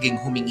nagpupursiging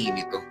humingi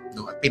nito,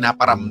 no? At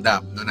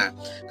pinaparamdam, no, na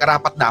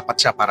karapat dapat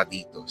siya para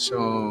dito. So,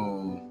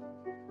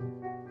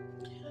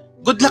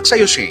 good luck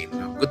sa'yo, Shane.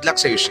 No? Good luck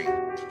sa'yo, Shane.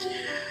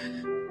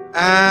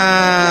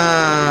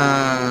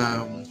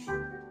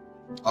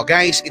 Oh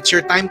guys, it's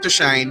your time to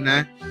shine.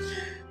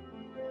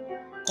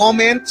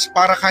 Comments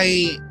para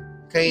kay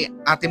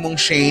ate mong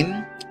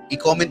Shane.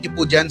 I-comment niyo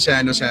po dyan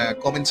sa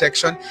comment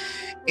section.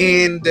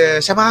 And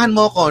samahan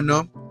mo ko,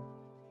 no?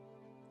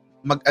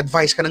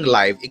 Mag-advise ka ng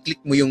live,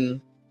 i-click mo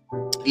yung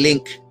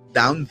link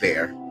down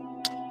there.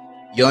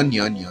 Yon.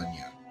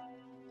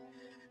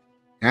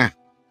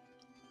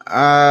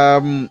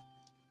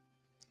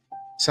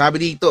 Sabi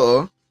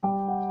dito,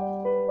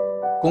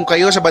 kung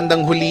kayo sa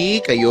bandang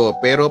huli, kayo.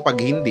 Pero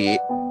pag hindi,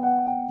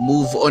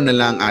 move on na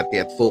lang ate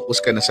at focus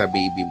ka na sa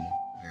baby mo.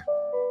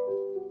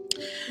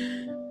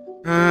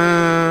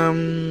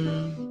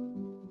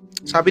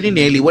 Sabi ni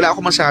Nelly, wala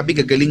ako masabi,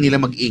 gagaling nila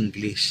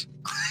mag-English.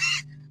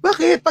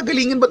 Bakit?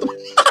 Pagalingan ba ito?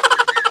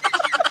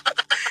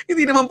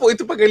 Hindi naman po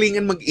ito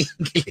pagalingan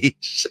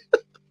mag-English.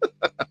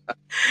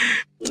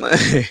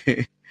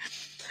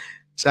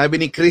 Sabi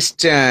ni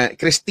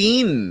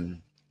Christine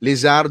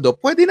Lizardo,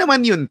 pwede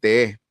naman yun,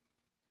 te.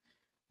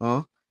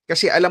 Oh,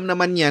 kasi alam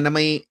naman niya na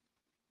may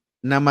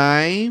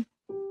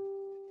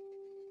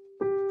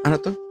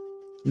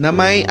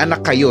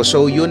anak kayo.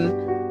 So yun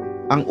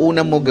ang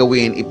una mo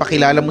gawin,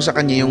 ipakilala mo sa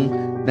kanya yung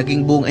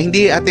naging buong,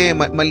 hindi ate,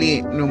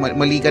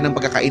 mali ka ng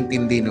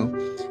pagkakaintindi, no?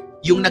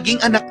 Yung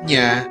naging anak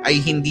niya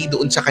ay hindi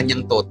doon sa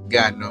kanyang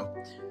totga, no?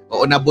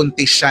 Oo,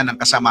 nabuntis siya ng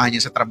kasamahan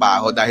niya sa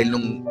trabaho dahil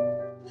nung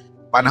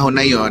panahon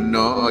na yon,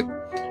 no?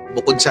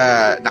 Bukod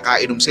sa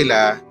nakainom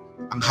sila,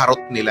 ang harot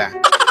nila,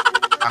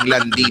 ang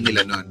landi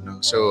nila noon, no?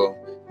 So,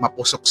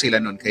 mapusok sila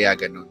noon, kaya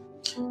ganun.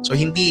 So,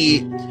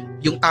 hindi,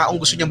 yung taong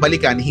gusto niyang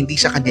balikan, hindi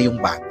sa kanya yung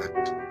bata.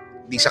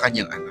 Hindi sa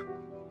kanyang anak.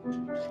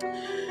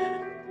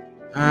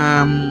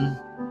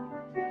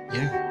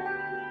 Yeah.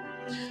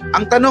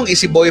 Ang tanong is,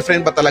 si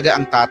boyfriend ba talaga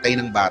ang tatay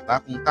ng bata?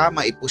 Kung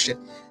tama, i-push it.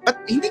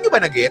 But hindi nyo ba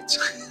na-gets?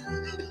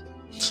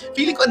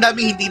 Feeling ko ang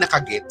daming hindi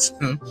nakagets.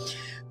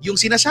 Yung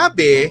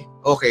sinasabi,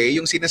 okay,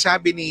 yung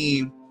sinasabi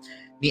ni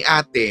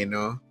ate,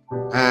 no?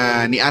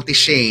 Ni ate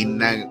Shane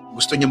na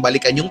gusto niyang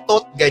balikan yung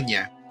totga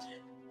niya,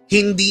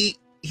 hindi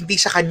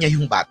sa kanya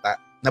yung bata.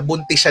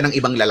 Nabuntis siya ng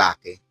ibang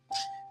lalaki.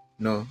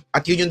 No?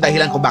 At yun yung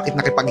dahilan kung bakit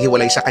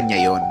nakipaghiwalay sa kanya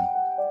yon.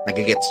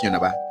 Nagigets nyo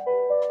na ba?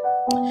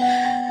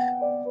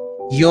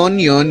 Yun.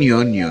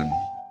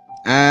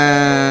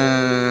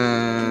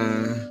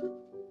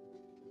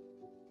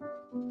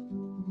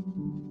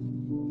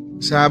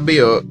 Sabi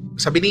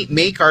ni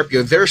May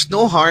Carpio, there's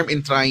no harm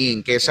in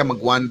trying kesa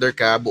mag-wonder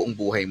ka buong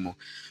buhay mo.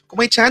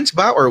 Kung may chance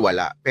ba or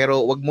wala,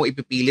 pero wag mo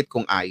ipipilit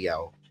kung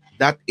ayaw.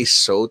 That is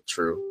so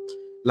true.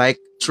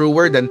 Like,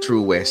 truer than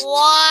truest.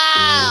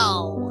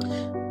 Wow!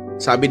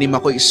 Sabi ni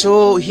Makoy,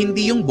 so,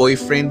 hindi yung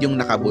boyfriend yung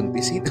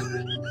nakabuntis.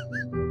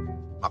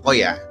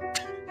 Makoy,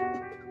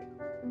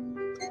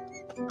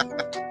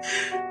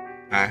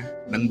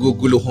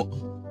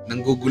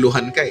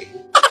 Nangguguluhan ka eh.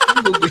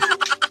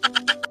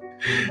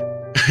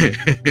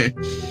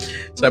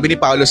 Sabi ni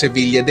Paolo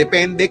Sevilla,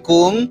 depende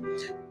kung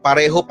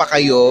pareho pa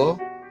kayo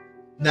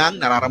ng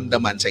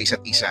nararamdaman sa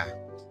isa't isa.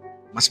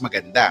 Mas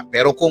maganda.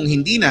 Pero kung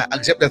hindi na,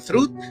 accept the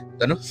truth,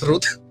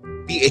 truth,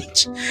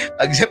 PH,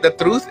 accept the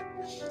truth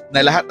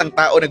na lahat ng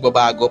tao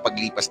nagbabago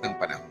paglipas ng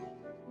panahon.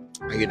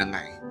 Ayun na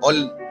nga eh.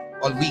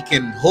 All we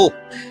can hope,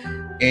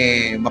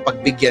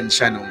 mapagbigyan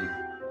siya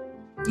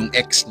nung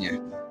ex niya.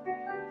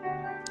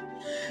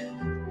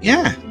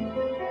 Yeah.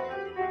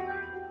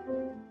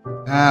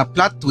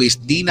 Plot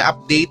twist, di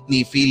na-update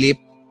ni Philip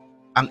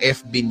ang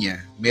FB niya.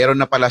 Meron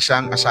na pala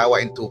siyang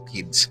asawa and 2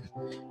 kids.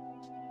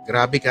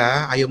 Grabe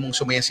ka, ayaw mong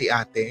sumaya si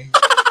ate.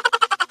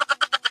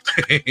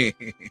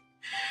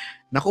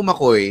 Naku,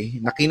 Makoy,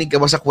 nakinig ka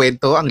ba sa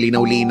kwento? Ang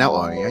linaw-linaw.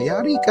 Oy,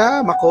 yari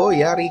ka, Makoy,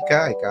 yari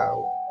ka, ikaw.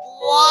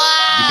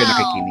 Wow! Hindi ka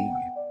nakikinig.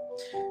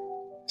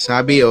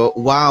 Sabi,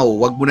 wow,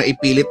 wag mo na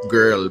ipilit,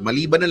 girl.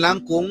 Maliban na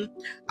lang kung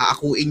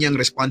aakuin niyang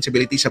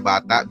responsibility sa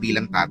bata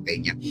bilang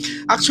tatay niya.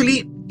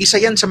 Actually, isa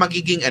yan sa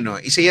magiging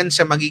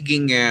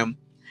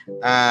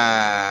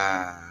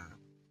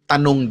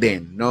tanong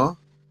din, no?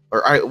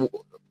 Or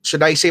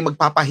should I say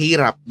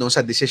magpapahirap no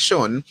sa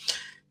desisyon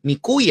ni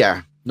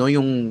Kuya, no,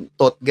 yung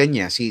totga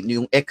niya,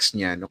 yung ex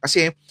niya, no?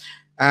 Kasi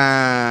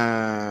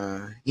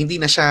hindi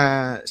na siya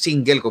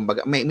single,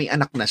 kumbaga, may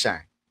anak na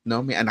siya, no?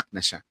 May anak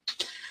na siya.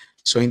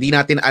 So hindi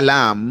natin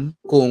alam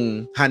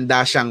kung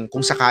handa siyang,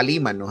 kung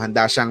sakali man, no,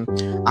 handa siyang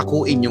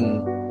akuin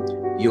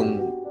yung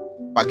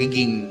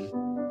pagiging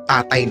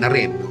tatay na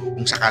rin, no,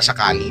 kung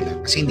sakasakali lang.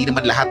 Kasi hindi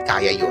naman lahat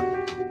kaya yun.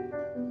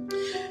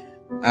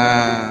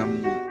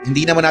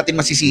 Hindi naman natin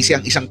masisisi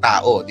ang isang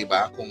tao, di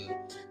ba? Kung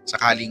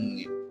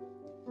sakaling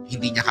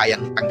hindi niya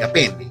kayang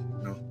tanggapin,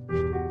 no?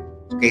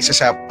 Kaysa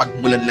sa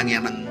pagmulan lang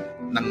yan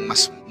ng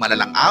mas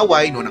malalang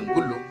away, no, ng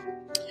gulo.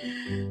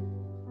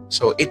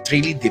 So it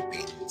really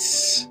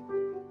depends.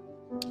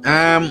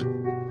 I'm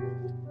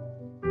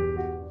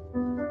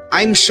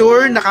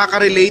sure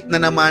nakaka-relate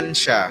na naman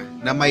siya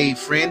na may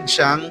friend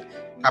siyang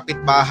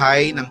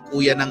kapitbahay ng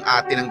kuya ng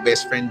ate ng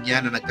best friend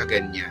niya na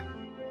nagkaganyan.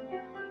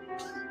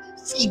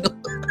 Sino?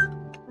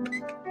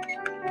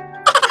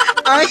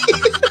 Ay!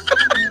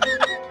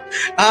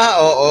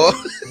 Oo.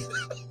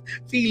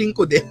 Feeling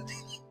ko din.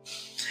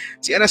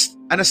 Si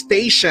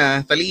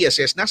Anastasia Thalia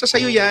says, nasa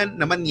sayo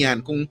naman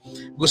yan kung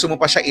gusto mo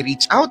pa siya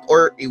i-reach out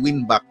or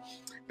i-win back.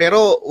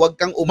 Pero wag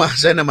kang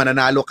umasa na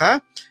mananalo ka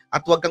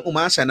at wag kang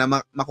umasa na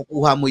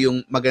makukuha mo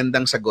yung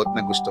magandang sagot na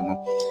gusto mo.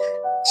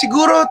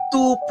 Siguro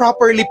to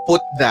properly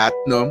put that,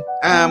 no,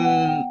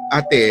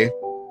 ate,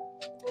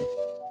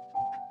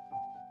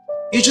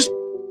 you just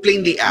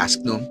plainly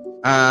ask, no,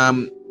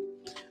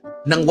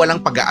 nang walang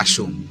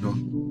pag-a-assume, no,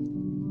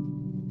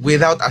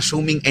 without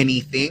assuming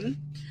anything,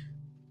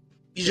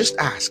 you just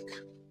ask,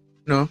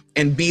 no,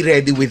 and be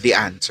ready with the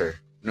answer,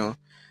 no.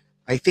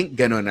 I think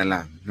gano'n na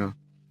lang, no.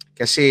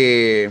 Kasi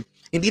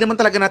hindi naman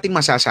talaga natin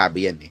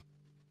masasabi yan eh.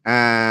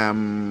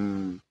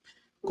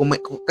 Kung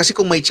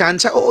may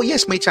chance, oo,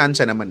 yes, may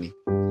chance naman eh.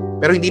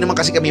 Pero hindi naman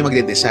kasi kami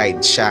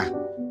magde-decide, siya,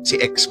 si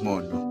ex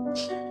mo, no.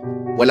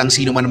 Walang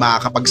sino man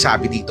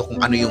makakapagsabi dito kung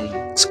ano yung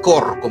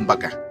score,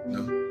 kumbaga,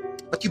 no.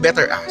 But you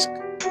better ask.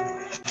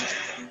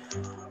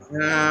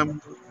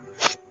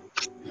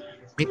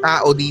 May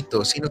tao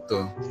dito, sino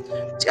to?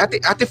 Si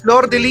Ate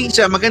Flor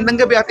Delicia.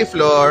 Magandang gabi, Ate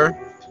Flor.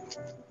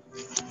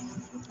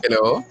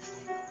 Hello?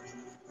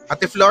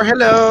 Ate Flor,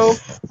 hello.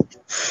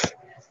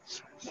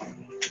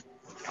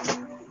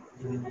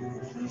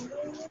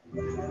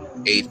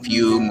 A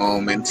few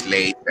moments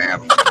later.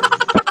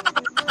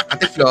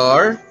 Ate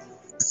Flor,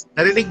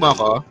 narinig mo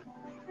ako?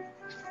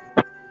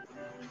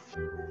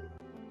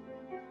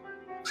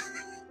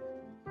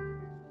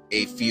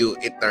 A few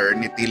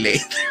eternity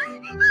later.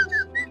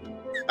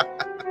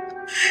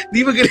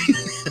 Di ba galing?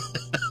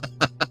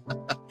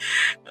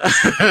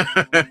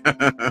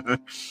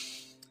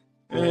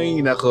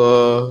 Ay, nako.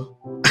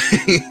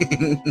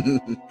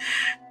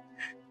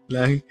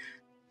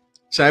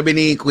 Sabi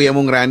ni Kuya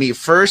mong Rani,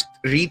 first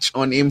reach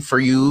on him for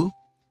you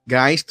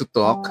guys to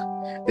talk,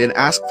 then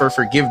ask for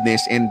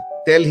forgiveness and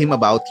tell him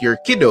about your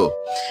kiddo.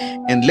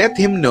 And let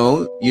him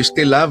know you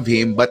still love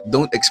him but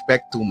don't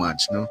expect too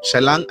much, no?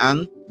 Siya lang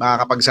ang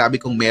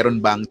makakapagsabi kung meron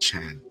bang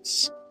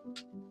chance.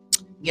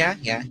 Yeah.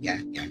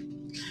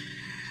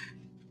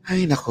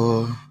 Ay,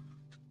 nako.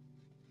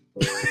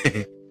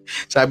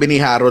 Sabi ni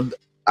Harold,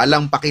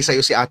 alang paki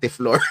sa'yo si Ate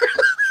Flor.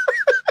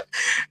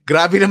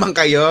 Grabe naman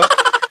kayo.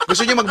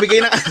 Gusto niyo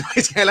magbigay ng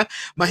advice, kaya lang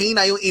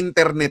mahina yung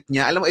internet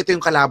niya. Alam mo, ito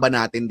yung kalaban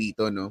natin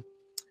dito, no?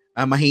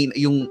 Mahina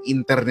yung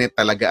internet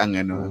talaga ang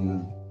ano.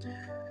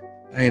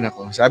 Ay,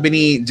 nako. Sabi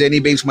ni Jenny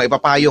Babes,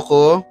 maipapayo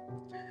ko,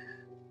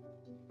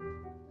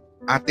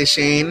 Ate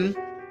Shane,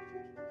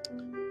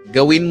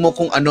 gawin mo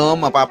kung ano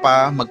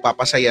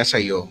magpapasaya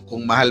sa'yo.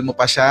 Kung mahal mo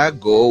pa siya,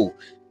 go.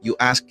 You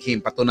ask him.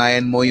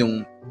 Patunayan mo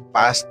yung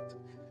past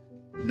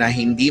na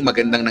hindi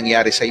magandang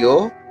nangyari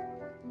sa'yo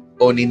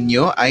o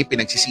ninyo ay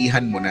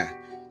pinagsisihan mo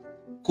na.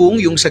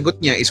 Kung yung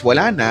sagot niya is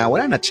wala na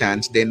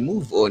chance, then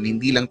move on.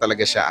 Hindi lang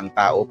talaga siya ang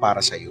tao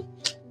para sa'yo.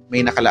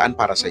 May nakalaan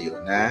para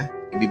sa'yo na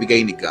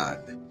ibibigay ni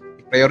God.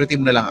 Priority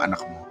mo na lang ang anak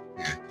mo.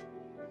 Yan.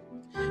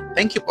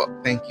 Thank you po.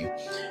 Thank you.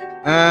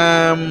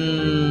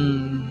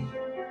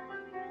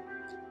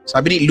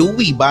 Sabi ni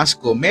Louie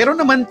Basco, meron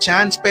naman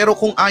chance pero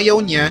kung ayaw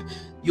niya,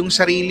 yung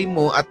sarili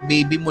mo at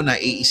baby mo na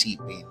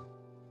iisipin.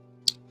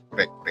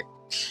 Correct.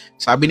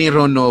 Sabi ni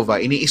Ronova,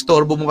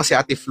 iniistorbo mo kasi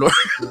Ate Flor.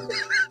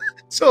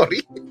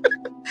 Sorry.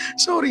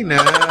 Sorry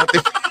na,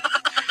 Ate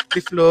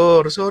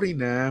Flor. Sorry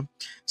na.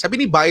 Sabi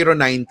ni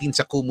Byron 19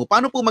 sa Kumu,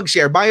 paano po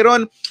mag-share?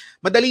 Byron,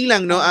 madali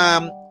lang, no?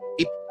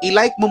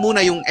 I-like mo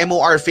muna yung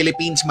MOR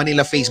Philippines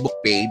Manila Facebook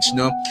page,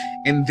 no?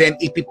 And then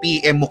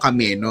i-PM mo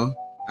kami, no?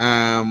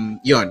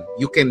 Yon,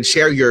 you can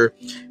share your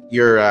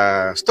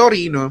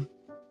story, no?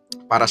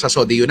 Para sa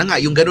Sode. Yun na nga,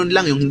 yung ganun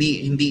lang, yung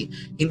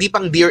hindi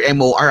pang Dear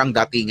MOR ang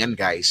datingan,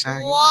 guys. Ha?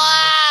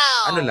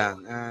 Wow! Ano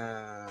lang,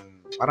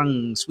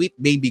 parang sweet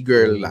baby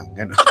girl lang.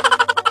 Ano?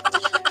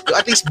 So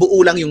at least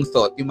buo lang yung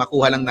thought, yung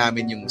makuha lang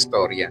namin yung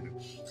story. Ano?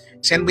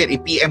 Send mo yan,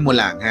 i-PM mo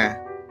lang, ha?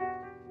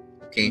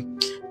 Okay?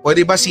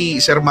 Pwede ba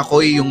si Sir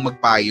Makoy yung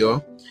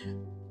magpayo?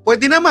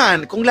 Pwede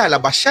naman, kung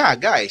lalabas siya,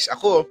 guys.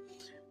 Ako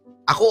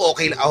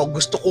okay,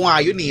 gusto ko nga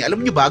yun eh.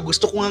 Alam niyo ba,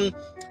 gusto ko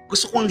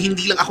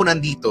hindi lang ako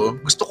nandito.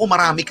 Gusto ko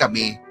marami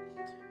kami.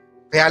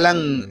 Kaya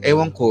lang,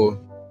 ewan ko.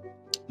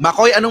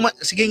 Makoy,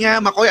 sige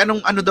nga, Makoy,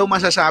 ano daw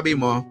masasabi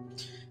mo?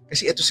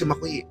 Kasi ito si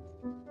Makoy,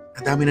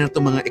 ang dami na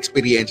itong mga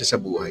experience sa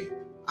buhay.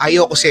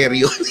 Ayaw ko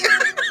seryo.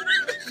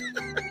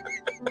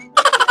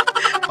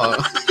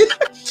 Oh.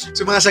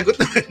 So mga sagot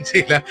naman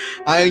sila,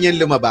 ayaw niyan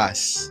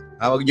lumabas.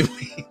 Huwag niyo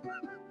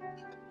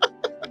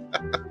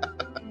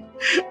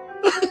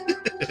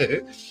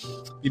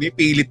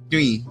pinipilit nyo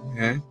eh.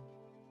 Ha?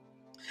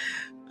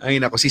 Ay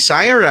nako, si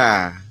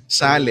Syra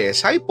Sales.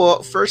 Hi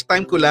po, first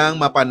time ko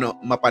lang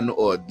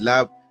mapanood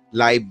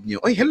live nyo.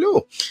 Ay,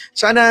 hello.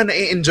 Sana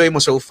na-enjoy mo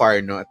so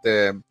far, no? At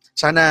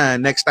sana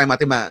next time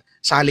ate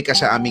masali ka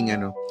sa aming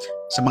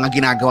sa mga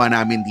ginagawa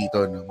namin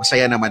dito, no?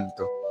 Masaya naman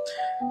to.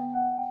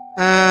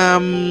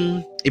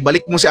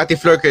 Ibalik mo si Ate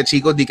Flor kay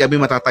Chico, di kami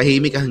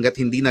matatahimik hanggat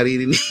hindi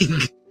naririnig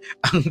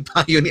ang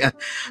payo ni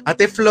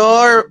Ate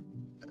Flor.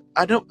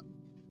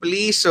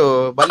 Please,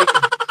 balik.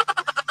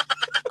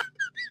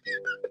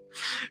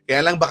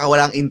 Kaya lang baka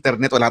walang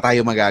internet, wala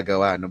tayo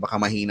magagawa, no?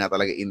 Baka mahina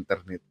talaga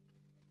internet.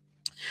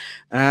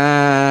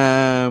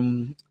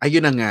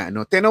 Ayun na nga,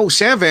 no?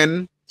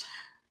 10:07.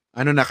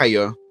 Ano na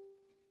kayo?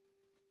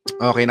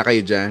 Okay na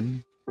kayo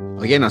dyan?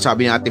 O yan,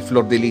 sabi ni Ate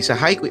Flor de Lisa,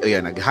 hi, kuya.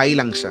 Ayan, nag-hi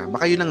lang siya.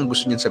 Baka yun lang ang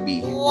gusto niyang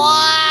sabihin.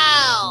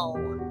 Wow!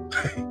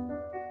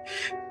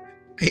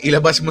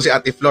 Ilabas mo si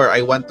Ate Flor.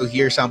 I want to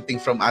hear something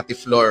from Ate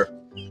Flor.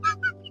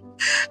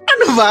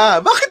 Ano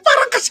ba? Bakit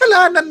parang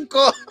kasalanan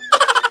ko?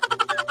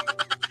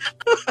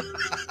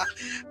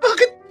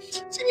 Bakit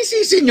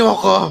sinisisi niyo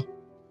ako?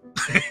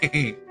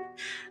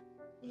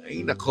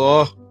 Ay,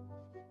 nako.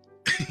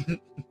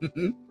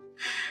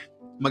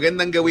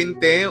 Magandang gawin,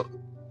 te.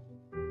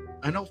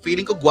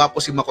 Feeling ko gwapo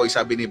si Makoy,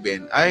 sabi ni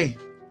Ben. Ay,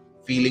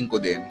 feeling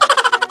ko din.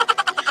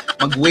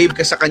 Mag-wave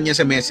ka sa kanya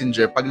sa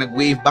Messenger. Pag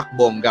nag-wave back,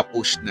 bongga,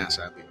 push na,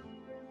 sabi.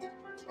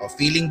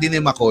 Feeling din ni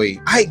Makoy.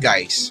 Ay,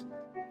 guys.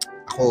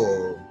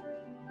 Ako,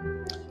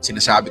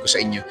 sinasabi ko sa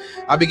inyo.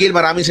 Abigail,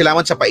 maraming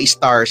salamat sa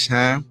pa-stars,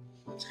 ha?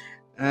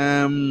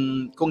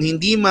 Kung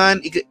hindi man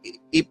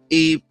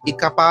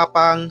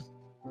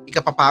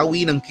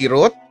ikapapawi ng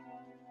kirot,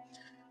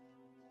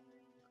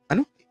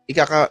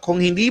 kung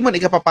hindi man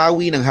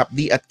ikapapawi ng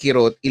hapdi at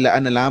kirot,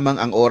 ilaan na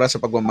lamang ang oras sa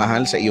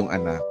pagmamahal sa iyong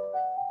anak.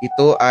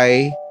 Ito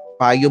ay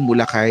payo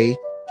mula kay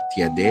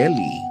Tia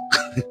Deli.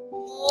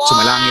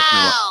 Sumalangit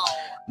na.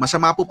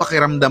 Masama po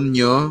pakiramdam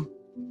nyo,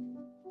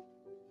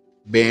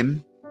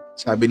 Ben?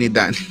 Sabi ni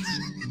Dan.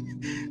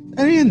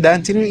 Ano yun,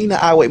 Dan? Sino yung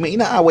inaaway? May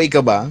inaaway ka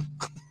ba?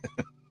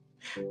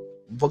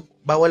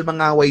 Bawal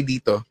mangaway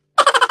dito.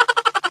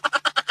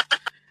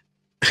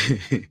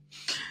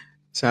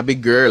 Sabi,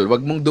 girl,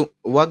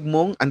 wag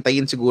mong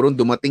antayin siguro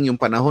dumating yung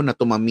panahon na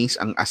tumamis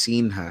ang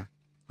asin, ha?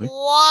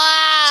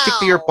 Wow! Stick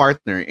to your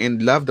partner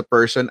and love the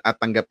person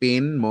at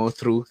tanggapin mo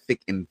through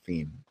thick and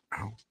thin.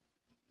 Ow.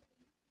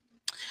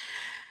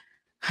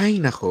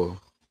 Ay,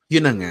 nako.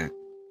 Yun na nga.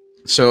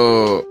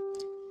 So,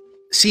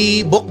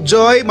 si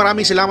Bokjoy,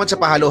 maraming salamat sa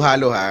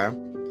pahalo-halo, ha?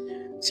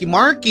 Si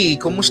Marky,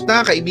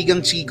 kumusta, kaibigang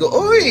Chico?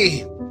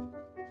 Oy!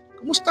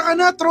 Kumusta ka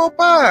na,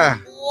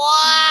 tropa?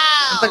 Wow!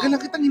 Ang tagal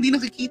na kitang hindi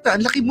nakikita.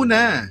 Ang laki mo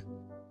na.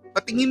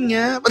 Patingin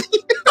nga.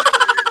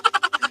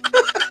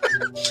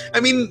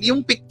 I mean, yung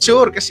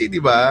picture kasi,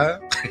 di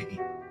ba?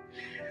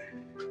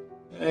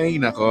 Ay,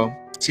 nako.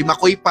 Si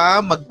Makoy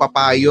pa,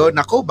 magpapayo.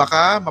 Nako,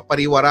 baka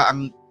mapariwara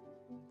ang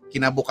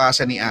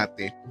kinabukasan ni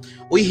ate.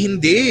 Uy,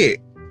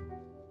 hindi.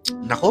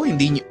 Nako,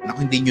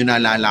 hindi nyo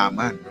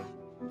nalalaman. No?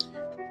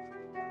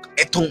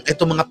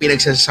 Etong mga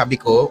pinagsasabi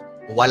ko,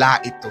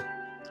 wala ito.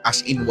 As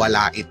in,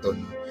 wala ito.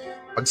 No?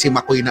 Pag si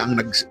Makoy na ang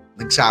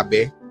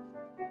nagsabi,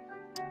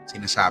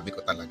 sinasabi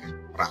ko talaga.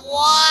 Promise.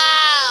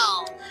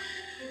 Wow!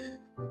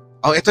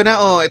 Ito na.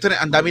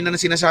 Ang dami na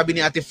sinasabi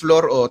ni Ate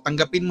Flor.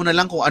 Tanggapin mo na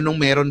lang kung anong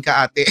meron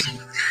ka, ate.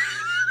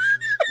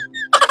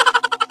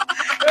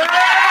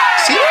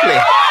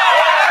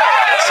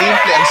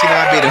 simple ang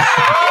sinabi, no?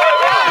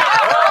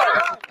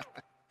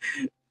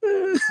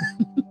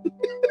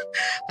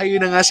 Ayun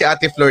na nga si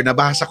Ate Flor,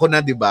 nabasa ko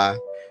na, di ba?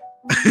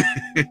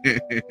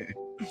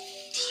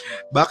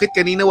 Bakit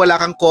kanina wala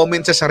kang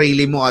comment sa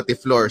sarili mo, Ate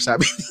Flor?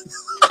 Sabi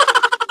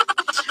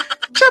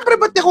Siyempre,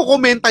 ba't niya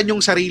kukomentan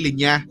yung sarili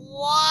niya?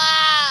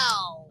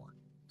 Wow!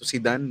 To si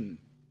Dan.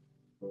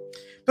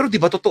 Pero di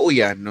ba totoo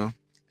yan, no?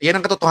 Yan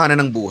ang katotohanan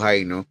ng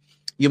buhay, no?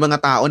 Yung mga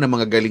tao na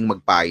mga galing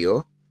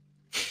magpayo,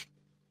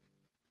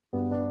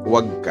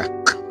 huwag ka.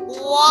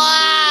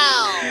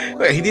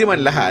 Wow! Hindi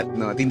naman lahat,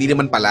 no? At hindi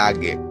naman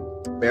palagi.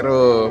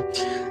 Pero,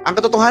 ang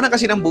katotohanan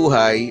kasi ng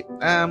buhay,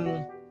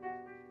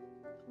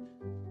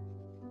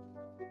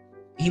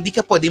 hindi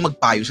ka pwedeng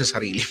magpayo sa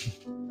sarili mo.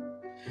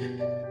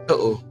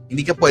 Oo,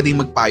 hindi ka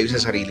pwedeng magpayo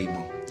sa sarili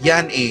mo.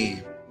 Yan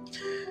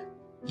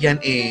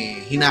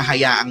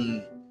hinahayaang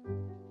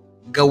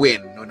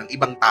gawin, no, ng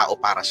ibang tao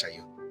para sa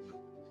iyo.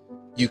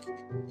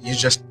 You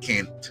just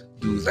can't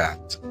do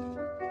that.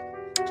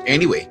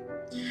 Anyway,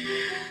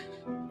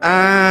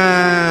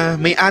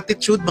 may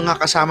attitude mga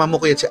kasama mo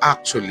kuya,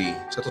 actually,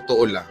 sa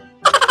totoo lang.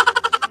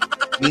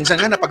 Minsan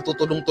nga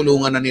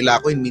napagtutulong-tulungan na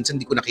nila ako, minsan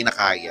hindi ko na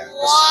kinakaya.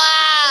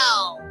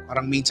 Wow!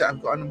 Parang minsan,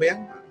 ano ba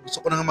yan? Gusto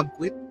ko na nga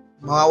mag-quit.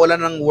 Mawawala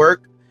ng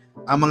work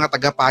ang mga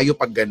tagapayo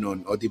pag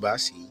ganun. O, diba?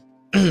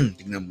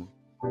 Tingnan mo.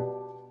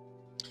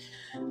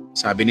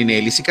 Sabi ni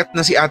Nelly, sikat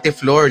na si Ate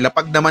Flor.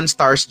 Lapag naman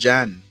stars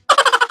dyan.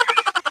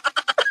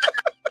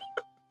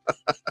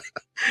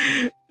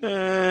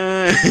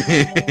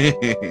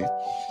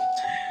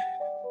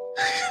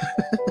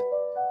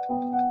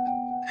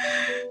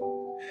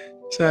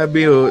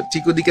 Sabi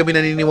Chico, di kami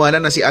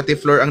naniniwala na si Ate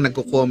Flor ang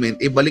nagko-comment.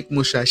 Balik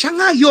mo siya. Siya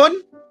nga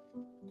yun!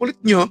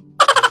 Kulit nyo.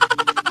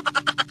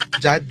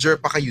 Judger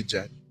pa kayo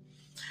dyan.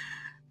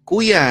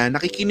 Kuya,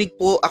 nakikinig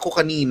po ako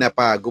kanina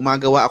pa.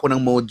 Gumagawa ako ng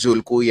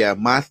module, kuya.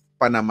 Math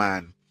pa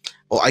naman.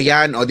 O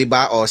ayan, o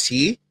diba? O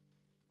si?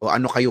 O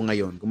ano kayo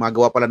ngayon?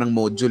 Gumagawa pala ng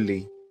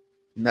module eh.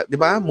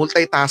 Diba?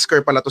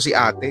 Multitasker pala to si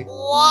ate.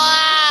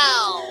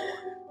 Wow!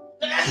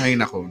 Ay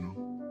nako, no?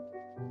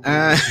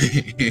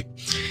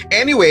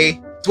 Anyway,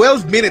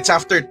 12 minutes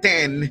after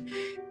 10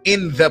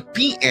 in the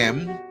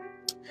PM,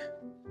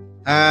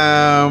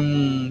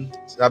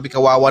 sabi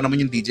kawawa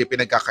naman yung DJ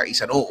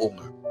pinagkakaisan. Oo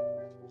nga.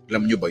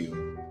 Alam nyo ba yun?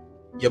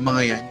 Yung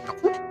mga yan.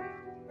 Ako.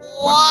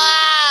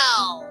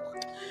 Wow!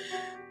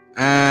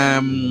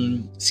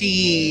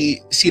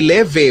 Si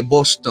Leve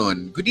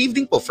Boston. Good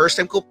evening po. First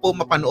time ko po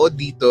mapanood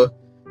dito.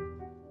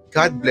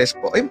 God bless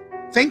po.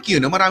 Thank you.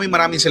 No?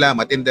 Maraming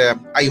salamat. And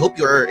I hope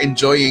you're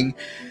enjoying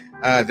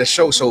the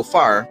show so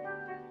far.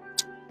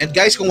 And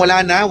guys, kung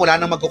wala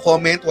nang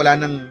magko-comment, wala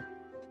nang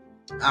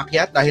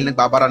akyat dahil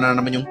nagbabara na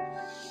naman yung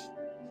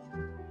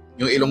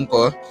ilong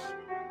ko.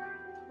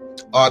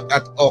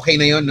 At okay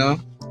na yun, no?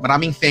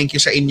 Maraming thank you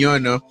sa inyo,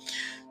 no?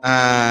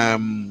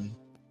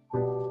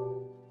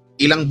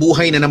 Ilang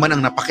buhay na naman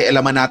ang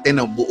napakialaman natin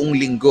ng buong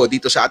linggo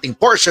dito sa ating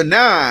portion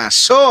na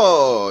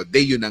So, de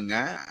yun na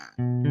nga.